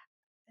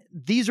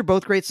 These are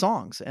both great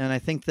songs, and I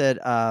think that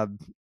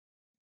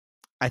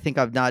I think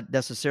I'm not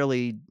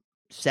necessarily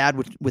sad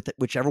with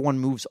whichever one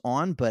moves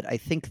on, but I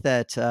think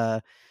that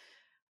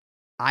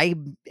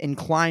I'm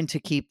inclined to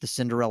keep the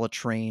Cinderella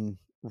train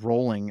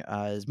rolling.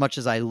 As much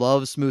as I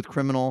love Smooth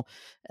Criminal,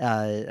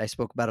 I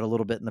spoke about it a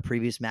little bit in the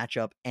previous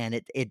matchup, and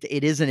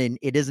it is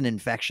an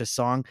infectious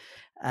song,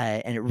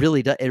 and it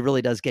really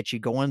does get you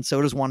going.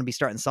 So does Want to Be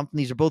Starting Something.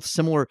 These are both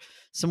similar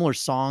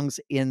songs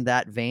in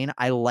that vein.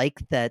 I like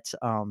that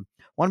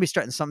Want to Be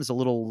Starting Something is a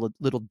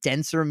little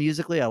denser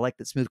musically. I like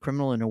that Smooth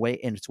Criminal in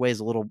its way is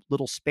a little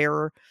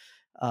sparer.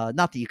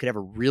 Not that you could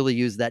ever really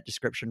use that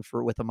description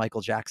with a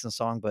Michael Jackson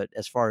song, but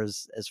as far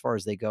as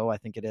they go, I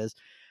think it is.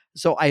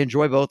 So I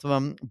enjoy both of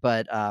them,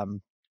 but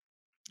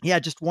yeah,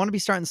 just Want to Be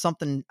Starting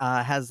Something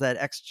has that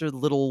extra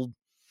little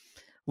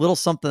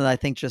something that I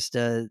think just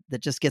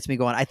gets me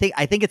going. I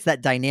think it's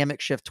that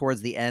dynamic shift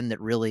towards the end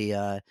that really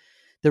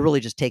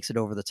just takes it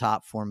over the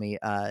top for me.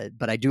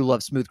 But I do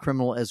love Smooth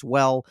Criminal as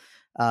well.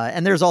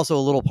 And there's also a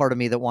little part of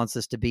me that wants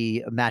this to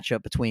be a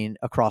matchup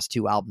across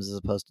two albums as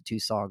opposed to two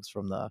songs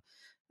from the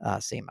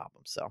same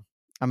album. So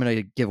I'm going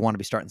to give Want to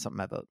Be Starting Something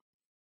my vote.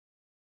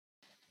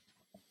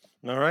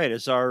 All right.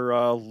 As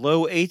our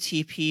low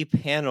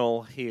ATP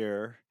panel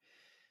here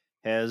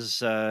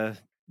has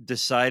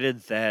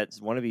decided that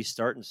Want to Be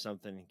Starting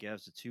Something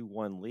gives a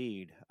 2-1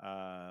 lead,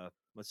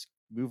 let's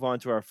move on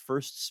to our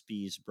first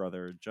Spees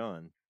brother,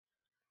 John.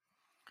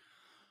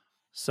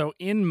 So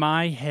in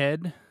my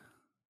head,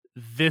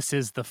 this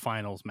is the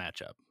finals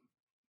matchup.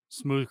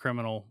 Smooth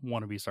Criminal,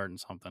 Want to Be Starting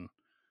Something.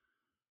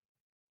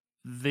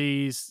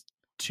 These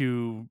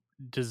two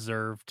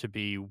deserve to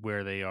be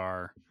where they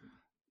are.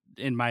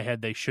 In my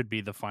head, they should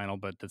be the final,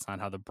 but that's not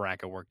how the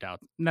bracket worked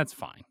out, and that's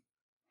fine.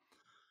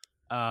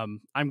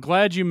 I'm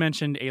glad you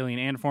mentioned Alien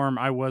Antform.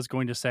 I was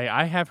going to say,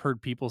 I have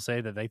heard people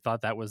say that they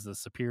thought that was the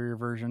superior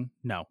version.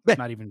 No,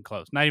 not even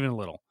close. Not even a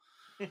little.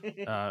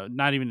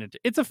 Not even.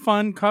 It's a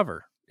fun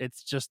cover.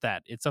 It's just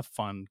that. It's a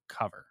fun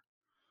cover.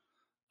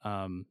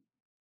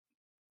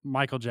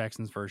 Michael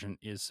Jackson's version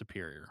is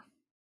superior.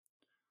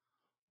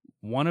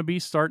 Wanna Be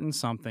Starting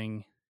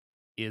Something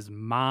is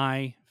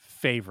my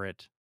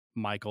favorite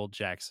Michael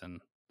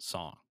Jackson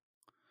song.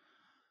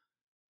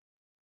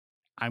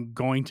 I'm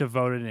going to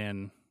vote it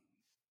in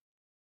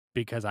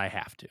because I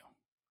have to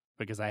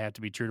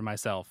be true to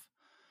myself.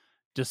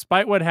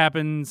 Despite what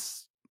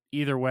happens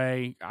either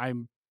way,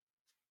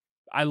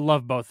 I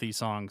love both these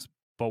songs,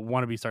 but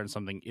Want to Be Starting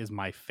Something is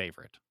my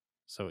favorite.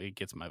 So it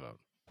gets my vote.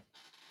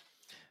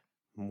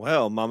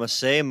 Well, Mama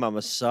Say,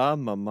 Mama Sa,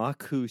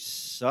 Mamaku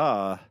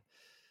Sa.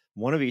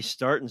 Want to Be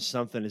Starting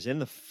Something is in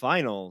the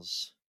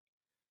finals.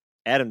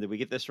 Adam, did we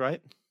get this right?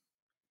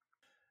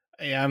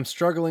 Yeah, I'm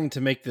struggling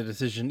to make the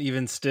decision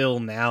even still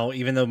now,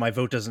 even though my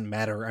vote doesn't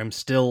matter. I'm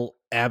still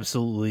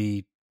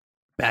absolutely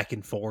back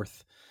and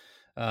forth.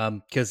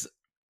 Because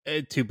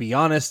to be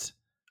honest,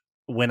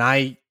 when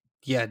I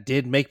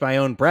did make my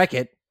own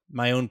bracket,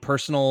 my own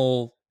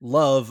personal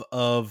love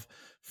of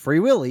Free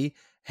Willy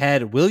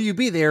had Will You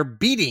Be There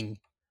beating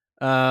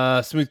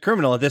Smooth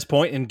Criminal at this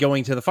point and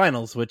going to the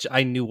finals, which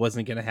I knew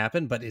wasn't going to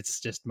happen, but it's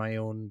just my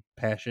own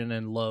passion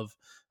and love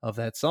of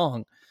that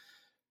song.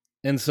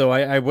 And so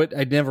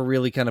I'd never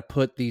really kind of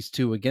put these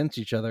two against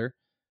each other.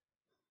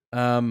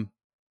 I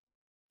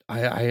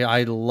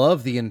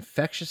love the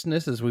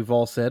infectiousness, as we've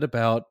all said,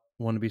 about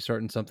Want to Be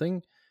Starting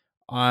Something.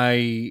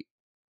 I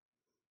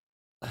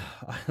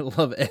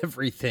love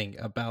everything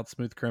about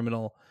Smooth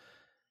Criminal.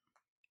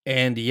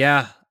 And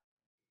yeah,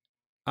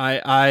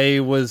 I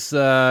was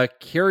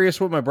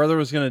curious what my brother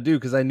was going to do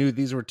because I knew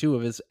these were two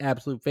of his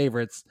absolute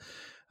favorites.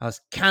 I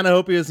was kind of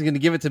hoping he wasn't going to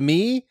give it to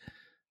me,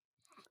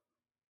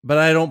 but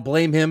I don't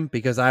blame him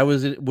because I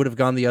would have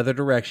gone the other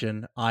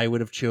direction. I would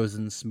have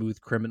chosen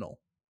Smooth Criminal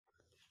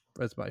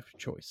as my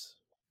choice.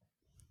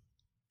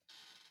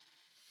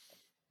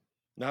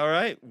 All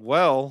right.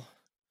 Well,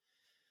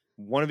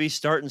 Want to Be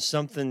Starting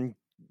Something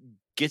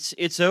gets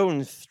its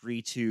own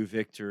 3-2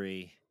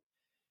 victory.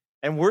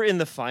 And we're in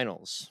the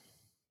finals.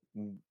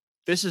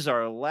 This is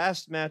our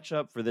last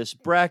matchup for this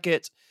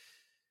bracket.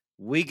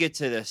 We get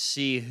to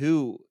see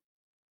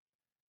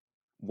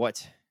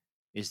what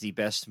is the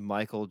best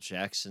Michael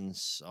Jackson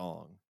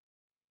song.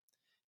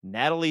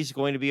 Natalie's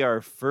going to be our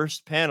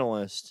first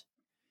panelist,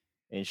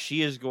 and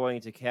she is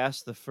going to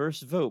cast the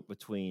first vote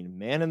between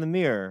Man in the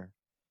Mirror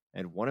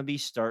and Want to Be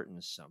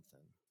Starting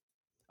Something.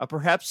 A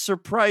perhaps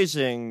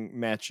surprising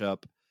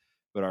matchup,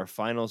 but our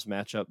finals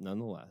matchup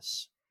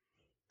nonetheless.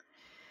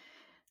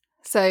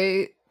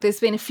 So there's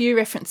been a few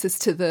references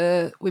to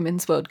the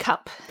Women's World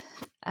Cup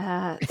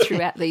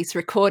throughout these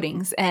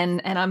recordings,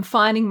 and I'm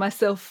finding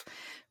myself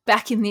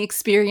back in the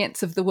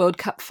experience of the World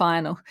Cup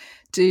final.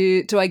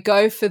 Do I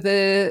go for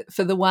the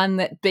one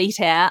that beat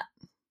out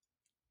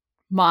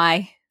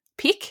my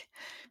pick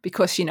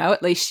because, you know,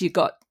 at least you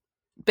got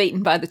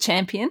beaten by the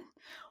champion?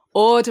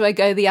 Or do I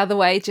go the other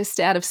way just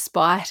out of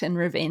spite and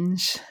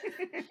revenge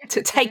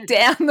to take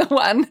down the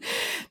one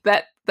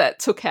that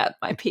took out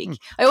my pick?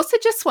 I also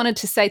just wanted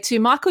to say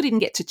too, Michael didn't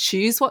get to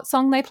choose what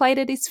song they played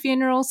at his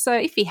funeral. So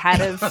if he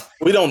had of,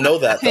 we don't know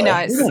that. Who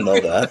knows? We don't know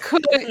that.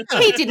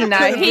 He didn't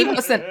know. He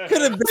wasn't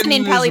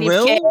in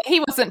palliative care. He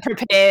wasn't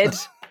prepared.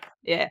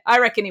 Yeah, I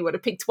reckon he would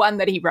have picked one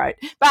that he wrote.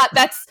 But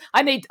that's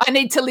I need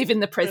to live in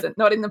the present,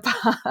 not in the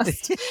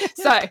past.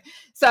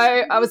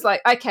 So I was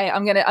like, okay,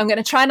 I'm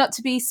gonna try not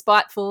to be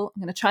spiteful.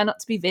 I'm gonna try not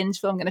to be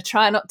vengeful. I'm gonna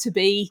try not to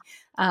be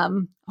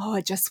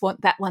I just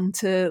want that one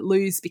to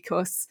lose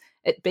because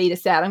it beat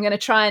us out. I'm gonna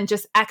try and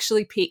just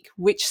actually pick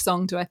which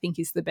song do I think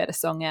is the better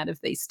song out of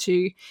these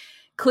two.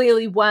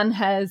 Clearly one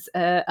has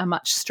a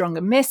much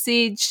stronger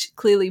message.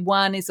 Clearly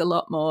one is a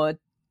lot more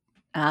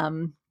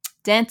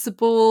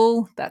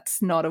danceable.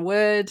 That's not a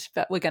word,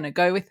 but we're going to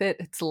go with it.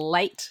 It's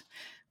late.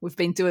 We've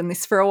been doing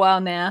this for a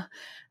while now.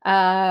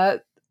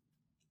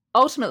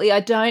 Ultimately, I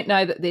don't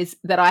know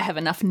that I have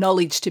enough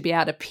knowledge to be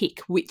able to pick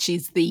which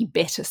is the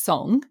better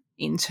song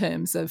in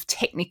terms of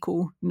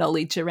technical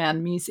knowledge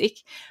around music.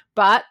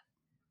 But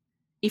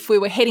if we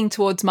were heading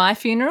towards my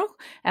funeral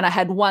and I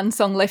had one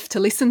song left to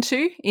listen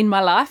to in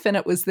my life and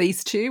it was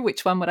these two,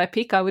 which one would I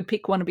pick? I would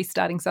pick Wanna Be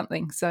Starting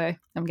Something. So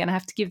I'm going to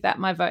have to give that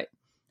my vote.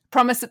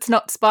 Promise it's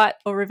not spite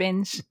or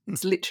revenge.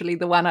 It's literally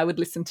the one I would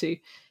listen to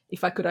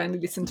if I could only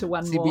listen to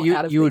one more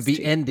out of you would these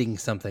be two. Ending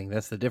something.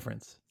 That's the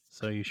difference.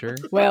 So you sure?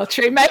 Well,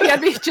 true. Maybe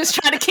I'd be just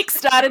trying to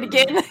kickstart it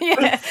again.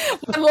 Yeah,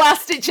 one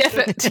last-ditch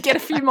effort to get a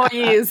few more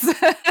years.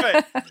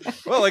 Right.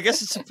 Well, I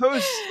guess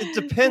it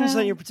depends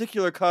on your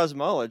particular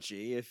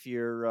cosmology. If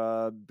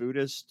you're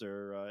Buddhist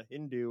or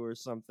Hindu or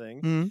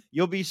something,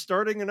 you'll be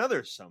starting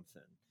another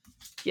something.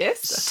 Yes.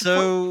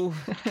 So,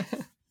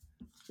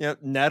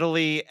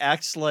 Natalie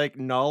acts like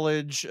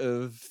knowledge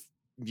of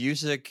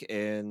music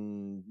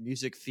and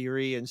music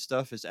theory and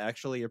stuff is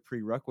actually a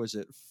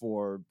prerequisite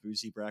for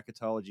Boozy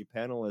Bracketology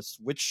panelists,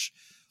 which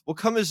will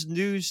come as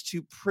news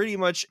to pretty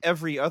much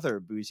every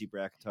other Boozy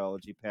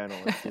Bracketology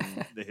panelist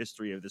in the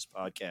history of this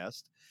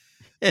podcast.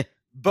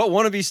 But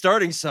Wanna Be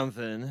Starting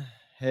Something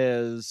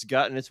has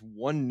gotten its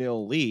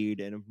 1-0 lead,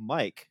 and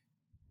Mike,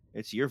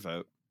 it's your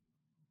vote.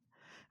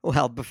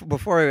 Well,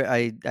 before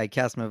I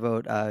cast my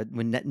vote,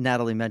 when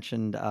Natalie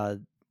mentioned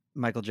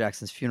Michael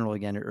Jackson's funeral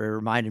again, it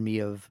reminded me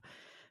of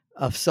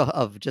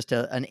just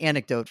an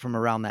anecdote from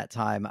around that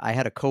time. I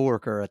had a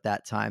coworker at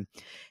that time,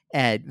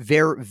 and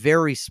very,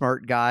 very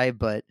smart guy,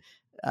 but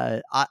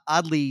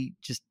oddly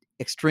just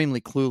extremely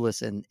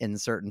clueless in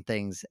certain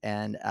things.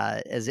 And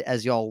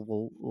as y'all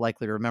will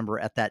likely remember,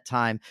 at that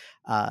time,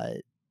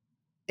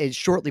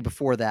 shortly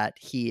before that,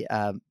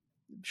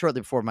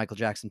 shortly before Michael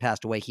Jackson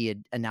passed away, he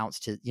had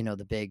announced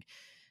the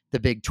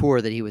big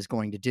tour that he was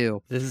going to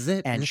do. This is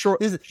it. And this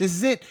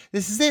is it.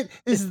 This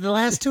is the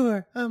last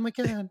tour. Oh my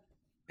God.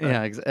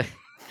 Yeah, exactly.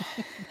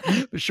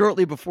 But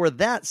shortly before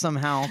that,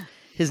 somehow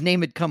his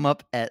name had come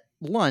up at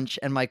lunch,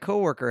 and my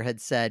coworker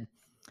had said,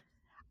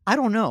 "I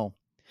don't know.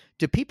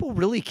 Do people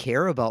really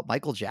care about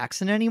Michael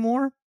Jackson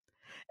anymore?"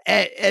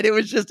 And it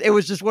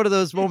was just one of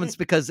those moments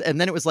because,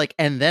 and then it was like,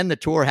 and then the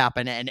tour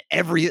happened, and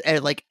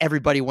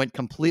everybody went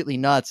completely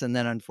nuts, and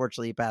then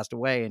unfortunately he passed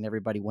away, and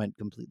everybody went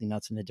completely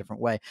nuts in a different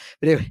way.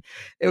 But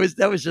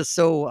that was just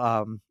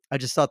so. I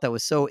just thought that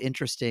was so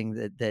interesting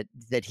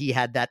that he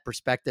had that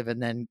perspective,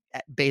 and then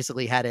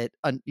basically had it,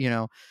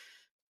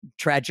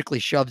 tragically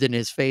shoved in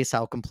his face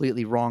how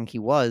completely wrong he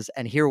was.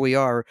 And here we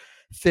are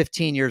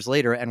 15 years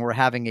later, and we're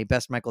having a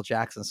best Michael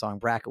Jackson song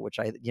bracket, which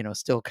I,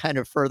 still kind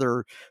of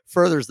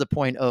furthers the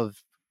point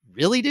of,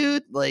 really,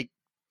 dude? Like,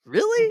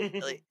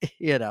 really?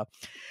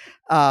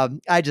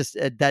 I just,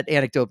 that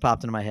anecdote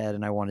popped into my head,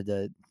 and I wanted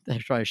to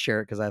try to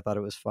share it because I thought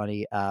it was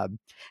funny.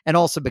 And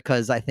also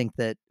because I think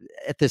that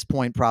at this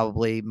point,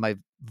 probably my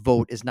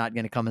vote is not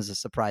going to come as a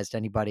surprise to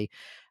anybody.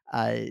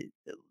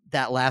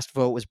 That last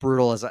vote was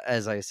brutal.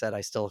 As I said, I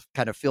still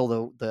kind of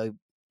feel the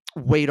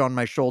weight on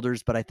my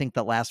shoulders, but I think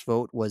the last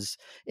vote was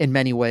in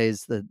many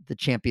ways the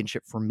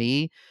championship for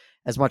me.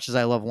 As much as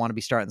I love Wanna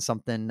Be Starting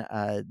Something,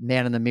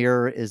 Man in the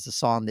Mirror is a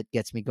song that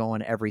gets me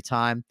going every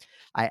time.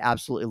 I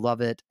absolutely love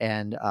it.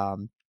 And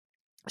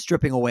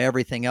stripping away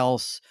everything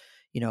else,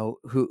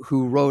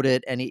 who wrote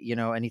it,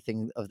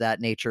 anything of that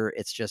nature,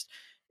 it's just,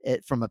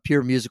 from a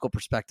pure musical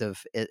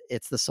perspective,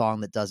 it's the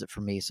song that does it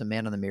for me. So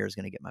Man in the Mirror is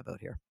going to get my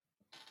vote here.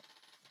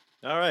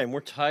 All right, and we're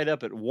tied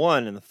up at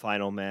 1 in the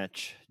final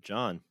match.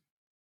 John.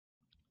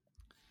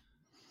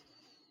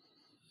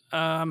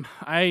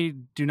 I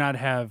do not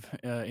have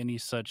any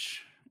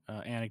such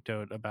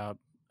anecdote about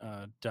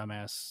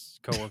dumbass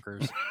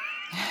coworkers.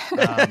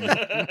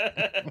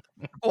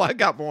 Oh, I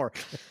got more.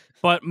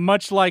 But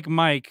much like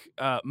Mike,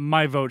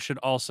 my vote should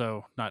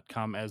also not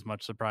come as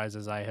much surprise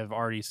as I have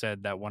already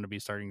said that Want to Be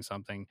Starting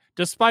Something.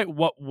 Despite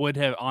what would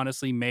have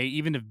honestly made,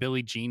 even if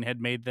Billie Jean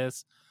had made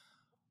this,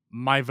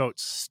 my vote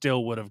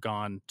still would have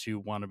gone to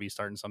Want to Be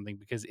Starting Something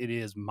because it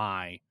is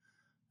my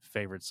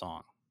favorite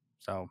song.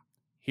 So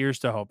here's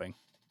to hoping.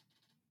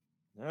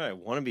 All right,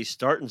 Want to Be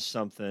Starting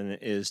Something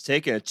is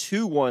taking a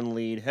 2-1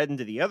 lead, heading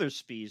to the other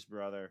Spees,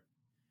 brother.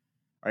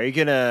 Are you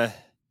going to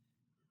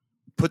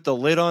put the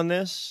lid on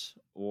this,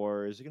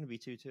 or is it going to be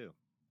 2-2?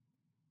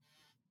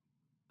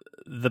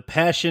 The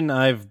passion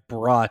I've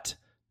brought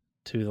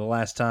to the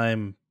last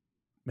time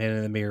Man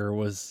in the Mirror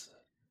was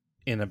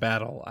in a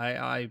battle,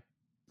 I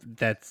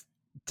that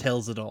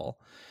tells it all.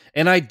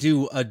 And I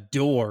do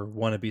adore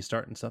Want to Be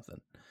Starting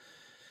Something.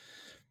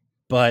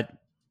 But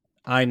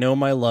I know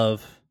my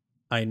love.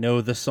 I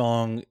know the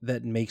song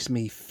that makes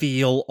me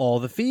feel all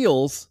the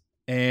feels,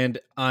 and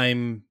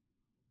I'm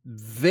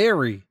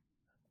very,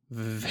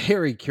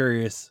 very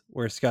curious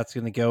where Scott's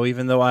going to go,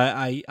 even though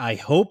I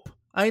hope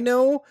I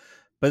know.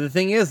 But the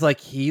thing is, like,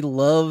 he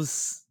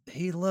loves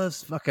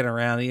fucking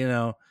around, you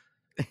know.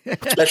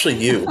 Especially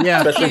you.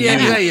 Yeah,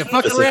 Especially you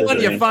fuck around, you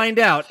specifically. find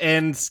out,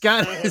 and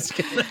Scott is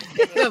going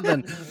to have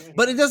them.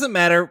 But it doesn't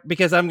matter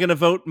because I'm going to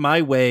vote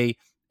my way,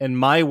 and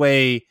my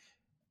way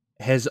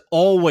has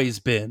always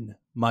been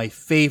my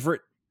favorite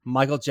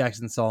Michael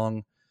Jackson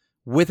song,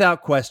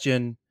 without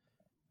question,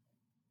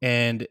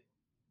 and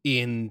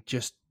in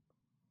just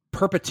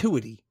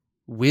perpetuity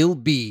will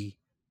be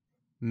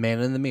Man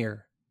in the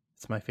Mirror.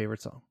 It's my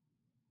favorite song.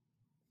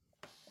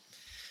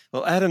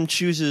 Well, Adam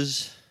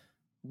chooses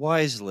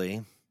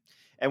wisely,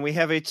 and we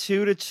have a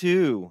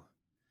 2-2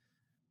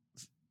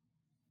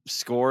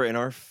 score in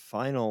our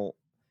final.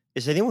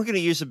 Is anyone going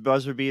to use a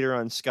buzzer beater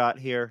on Scott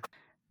here?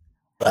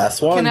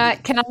 Last one.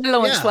 Can I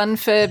launch one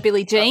for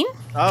Billie Jean?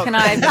 Oh, Can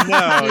I?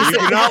 No, you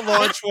cannot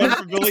launch one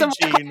for Billie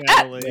Jean,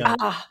 Natalie.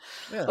 Yeah.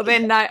 Well,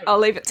 then no, I'll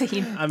leave it to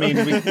him. I mean,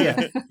 we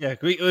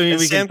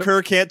Sam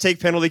Kerr can't take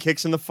penalty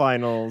kicks in the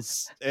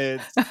finals. It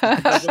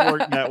doesn't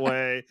work that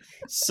way.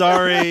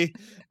 Sorry.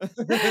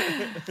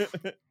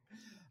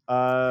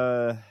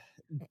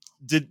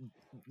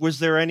 Was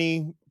there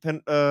any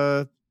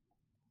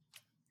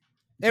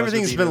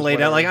everything's been laid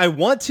out. Like, I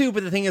want to,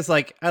 but the thing is,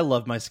 like, I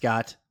love my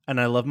Scott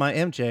and I love my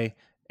MJ,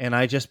 and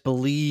I just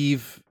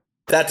believe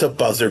That's a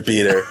buzzer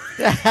beater.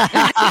 That's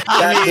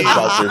a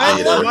buzzer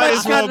beater. Might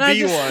as well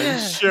be Scott, one.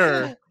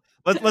 Sure.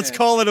 Let's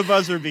call it a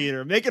buzzer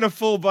beater. Make it a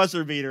full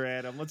buzzer beater,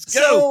 Adam. Let's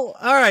go. So,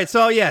 all right.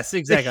 So, yes,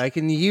 exactly. I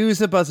can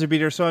use a buzzer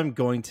beater, so I'm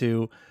going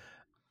to.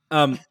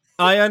 I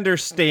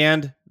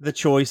understand the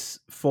choice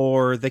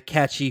for the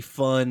catchy,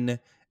 fun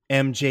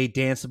MJ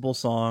danceable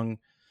song,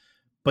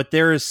 but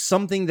there is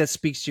something that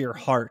speaks to your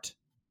heart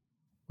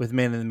with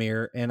Man in the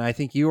Mirror, and I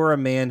think you are a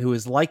man who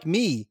is like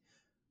me,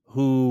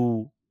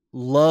 who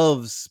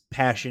loves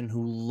passion,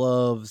 who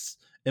loves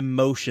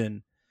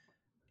emotion,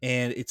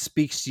 and it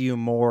speaks to you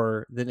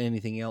more than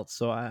anything else.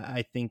 So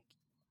I think,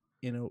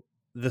 you know,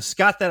 the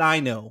Scott that I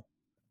know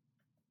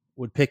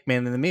would pick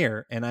Man in the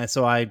Mirror, and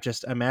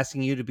I'm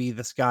asking you to be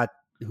the Scott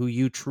who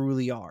you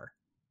truly are.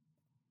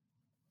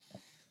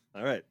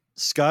 All right.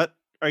 Scott,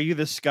 are you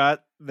the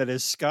Scott that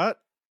is Scott,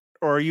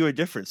 or are you a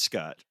different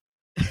Scott?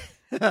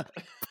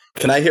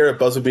 Can I hear a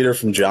buzzer beater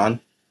from John?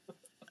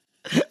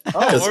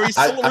 Oh, are we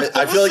I feel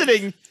like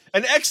soliciting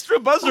an extra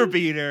buzzer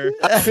beater?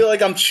 I feel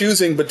like I'm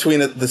choosing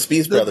between the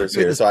Spees brothers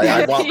here, so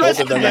I want both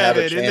of them to have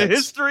a In the chance.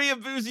 history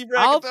of boozy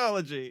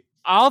bracketology.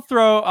 I'll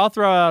throw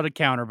out a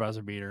counter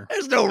buzzer beater.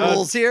 There's no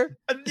rules here.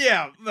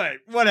 Yeah, right.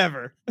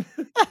 Whatever.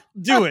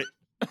 Do it.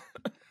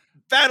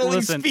 Battling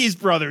Listen. Spees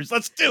brothers.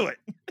 Let's do it.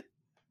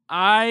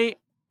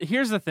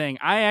 Here's the thing.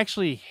 I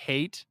actually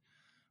hate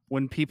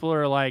when people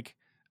are like,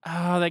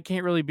 oh, that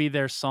can't really be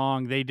their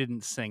song. They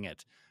didn't sing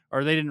it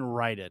or they didn't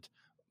write it.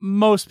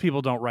 Most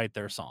people don't write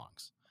their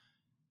songs.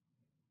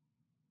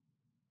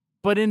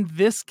 But in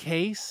this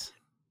case,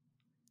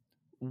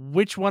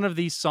 which one of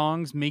these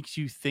songs makes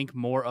you think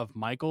more of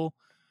Michael?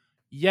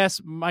 Yes,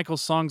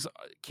 Michael's songs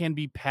can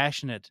be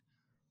passionate,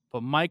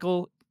 but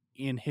Michael,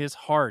 in his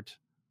heart,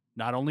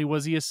 not only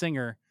was he a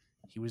singer,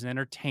 he was an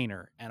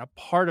entertainer. And a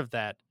part of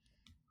that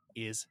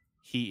is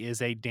he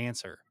is a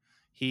dancer.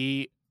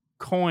 He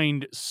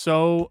coined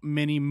so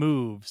many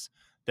moves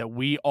that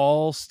we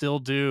all still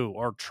do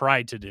or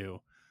try to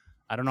do.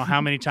 I don't know how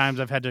many times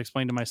I've had to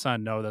explain to my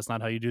son, no, that's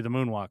not how you do the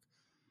moonwalk.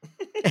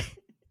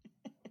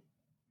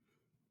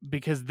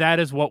 Because that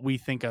is what we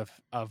think of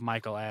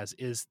Michael as,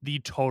 is the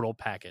total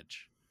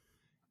package.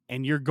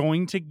 And you're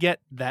going to get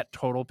that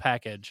total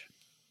package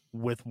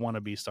with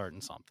Wanna Be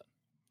Starting Something.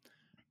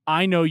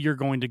 I know you're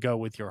going to go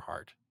with your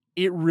heart.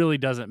 It really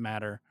doesn't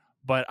matter.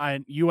 But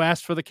you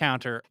asked for the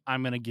counter.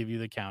 I'm going to give you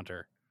the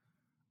counter.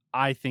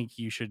 I think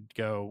you should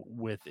go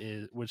with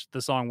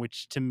the song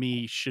which to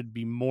me should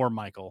be more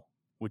Michael,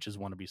 which is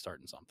Wanna Be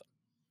Starting Something.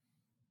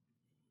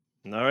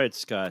 All right,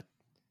 Scott.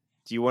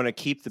 Do you want to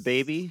keep the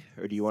baby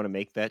or do you want to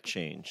make that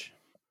change?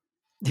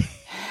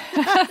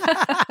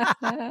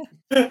 I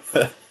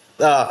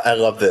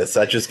love this.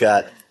 I just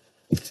got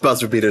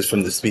Buzzer beaters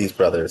from the Spees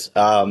Brothers.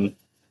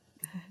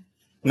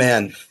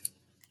 Man,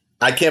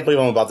 I can't believe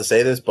I'm about to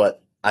say this,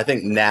 but I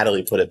think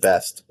Natalie put it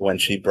best when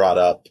she brought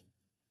up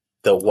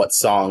the what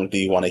song do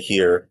you want to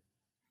hear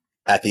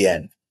at the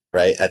end,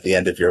 right? At the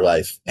end of your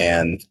life.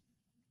 And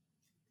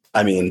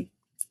I mean,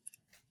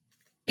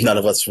 none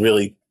of us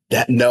really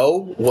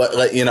know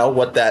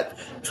what that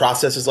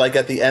process is like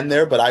at the end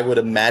there, but I would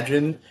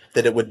imagine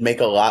that it would make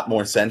a lot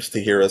more sense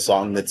to hear a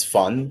song that's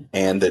fun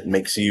and that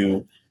makes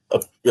you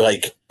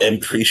like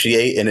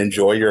appreciate and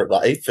enjoy your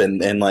life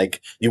and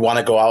like you want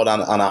to go out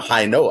on a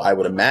high note, I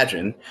would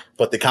imagine.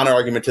 But the counter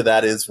argument to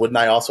that is, wouldn't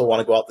I also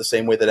want to go out the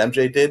same way that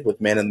MJ did with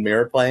Man in the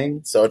Mirror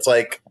playing? So it's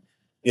like,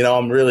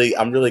 I'm really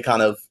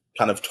kind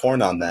of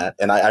torn on that.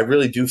 And I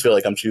really do feel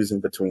like I'm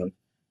choosing between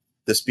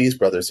the Spees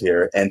Brothers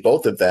here, and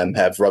both of them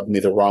have rubbed me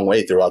the wrong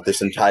way throughout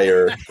this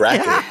entire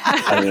bracket.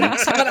 I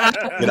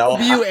mean,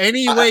 I'll you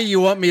any way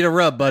you want me to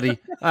rub, buddy.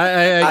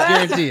 I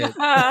guarantee it.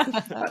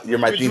 You're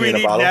my Do genie we in a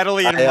need bottle.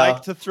 Natalie and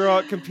Mike to throw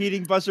out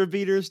competing buzzer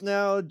beaters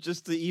now,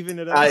 just to even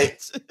it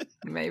out?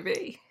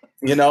 Maybe.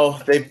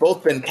 They've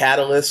both been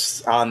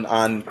catalysts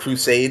on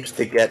crusades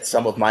to get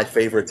some of my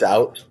favorites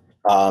out.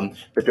 The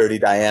Dirty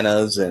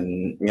Dianas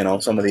and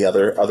some of the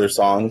other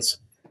songs.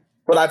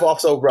 But I've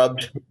also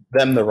rubbed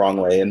them the wrong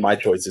way in my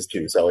choices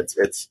too. So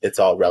it's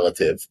all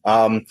relative.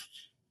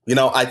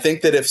 I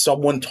think that if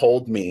someone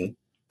told me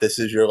this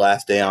is your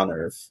last day on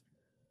Earth,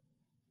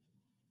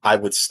 I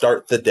would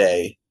start the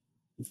day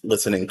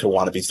listening to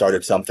Wannabe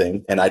Started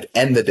Something, and I'd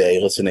end the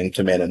day listening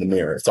to Man in the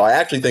Mirror. So I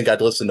actually think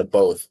I'd listen to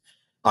both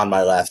on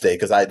my last day,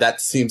 because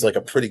that seems like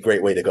a pretty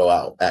great way to go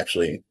out,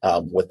 actually,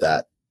 with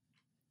that.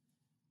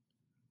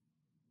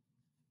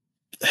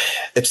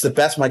 It's the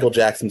best Michael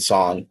Jackson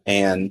song,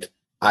 and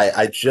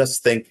I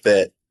just think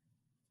that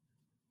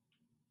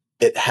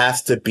it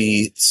has to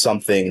be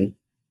something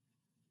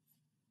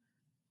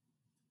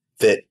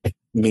that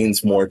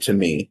means more to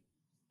me,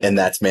 and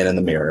that's Man in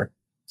the Mirror.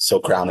 So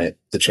crown it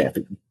the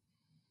champion.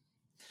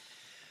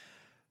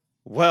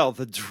 Well,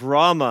 the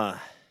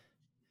drama.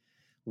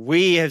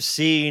 We have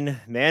seen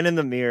Man in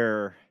the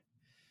Mirror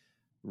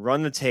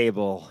run the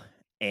table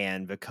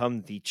and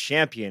become the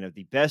champion of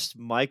the best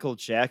Michael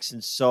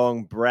Jackson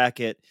song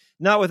bracket,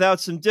 not without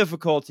some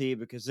difficulty,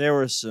 because there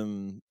were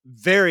some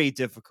very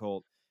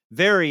difficult,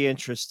 very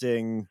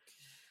interesting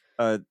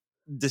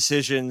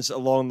decisions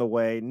along the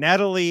way.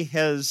 Natalie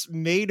has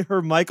made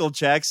her Michael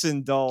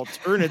Jackson doll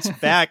turn its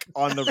back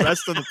on the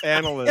rest of the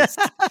panelists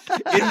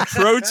in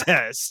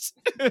protest.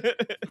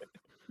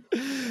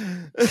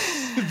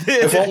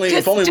 If only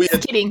we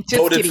had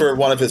voted for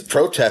one of his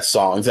protest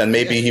songs, and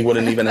maybe he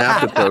wouldn't even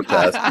have to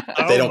protest.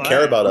 If they don't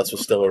care about us, we're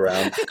still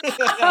around.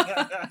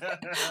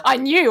 I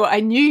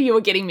knew you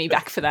were getting me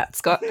back for that,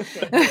 Scott.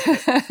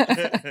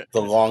 The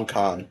long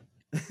con.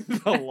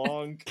 The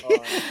long con.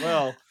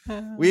 Well,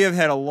 we have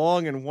had a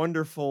long and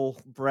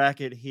wonderful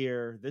bracket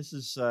here. This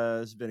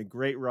has been a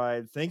great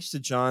ride. Thanks to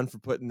John for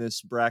putting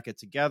this bracket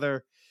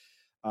together.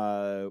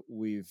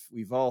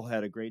 We've all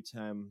had a great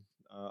time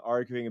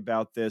arguing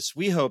about this.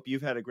 We hope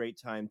you've had a great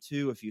time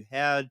too. If you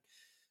had,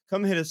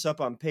 come hit us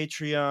up on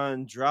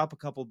Patreon, drop a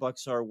couple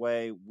bucks our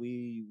way.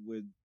 We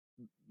would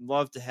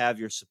love to have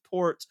your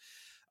support.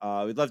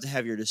 We'd love to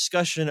have your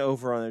discussion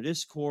over on our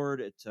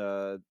Discord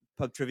at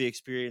Pub Trivia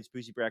Experience,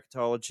 Boozy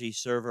Bracketology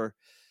server.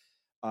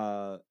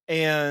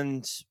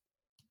 And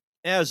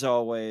as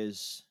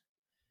always,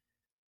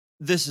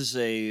 this is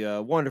a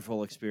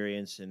wonderful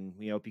experience, and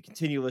we hope you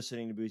continue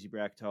listening to Boozy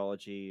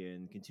Bracketology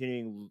and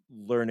continuing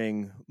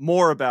learning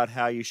more about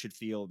how you should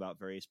feel about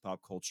various pop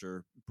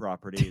culture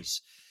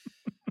properties.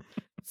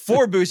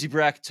 For Boozy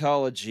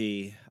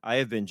Bracketology, I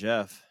have been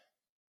Jeff.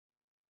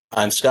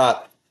 I'm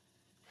Scott.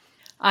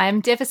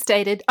 I'm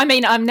devastated. I'm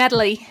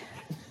Natalie.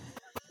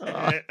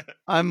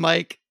 I'm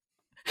Mike.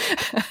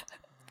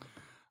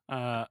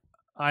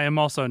 I am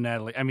also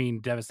Natalie.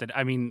 Devastated.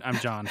 I'm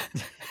John.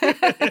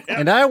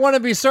 And I want to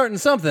be starting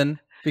something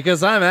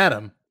because I'm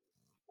Adam.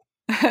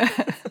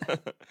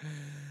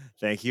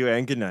 Thank you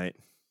and good night.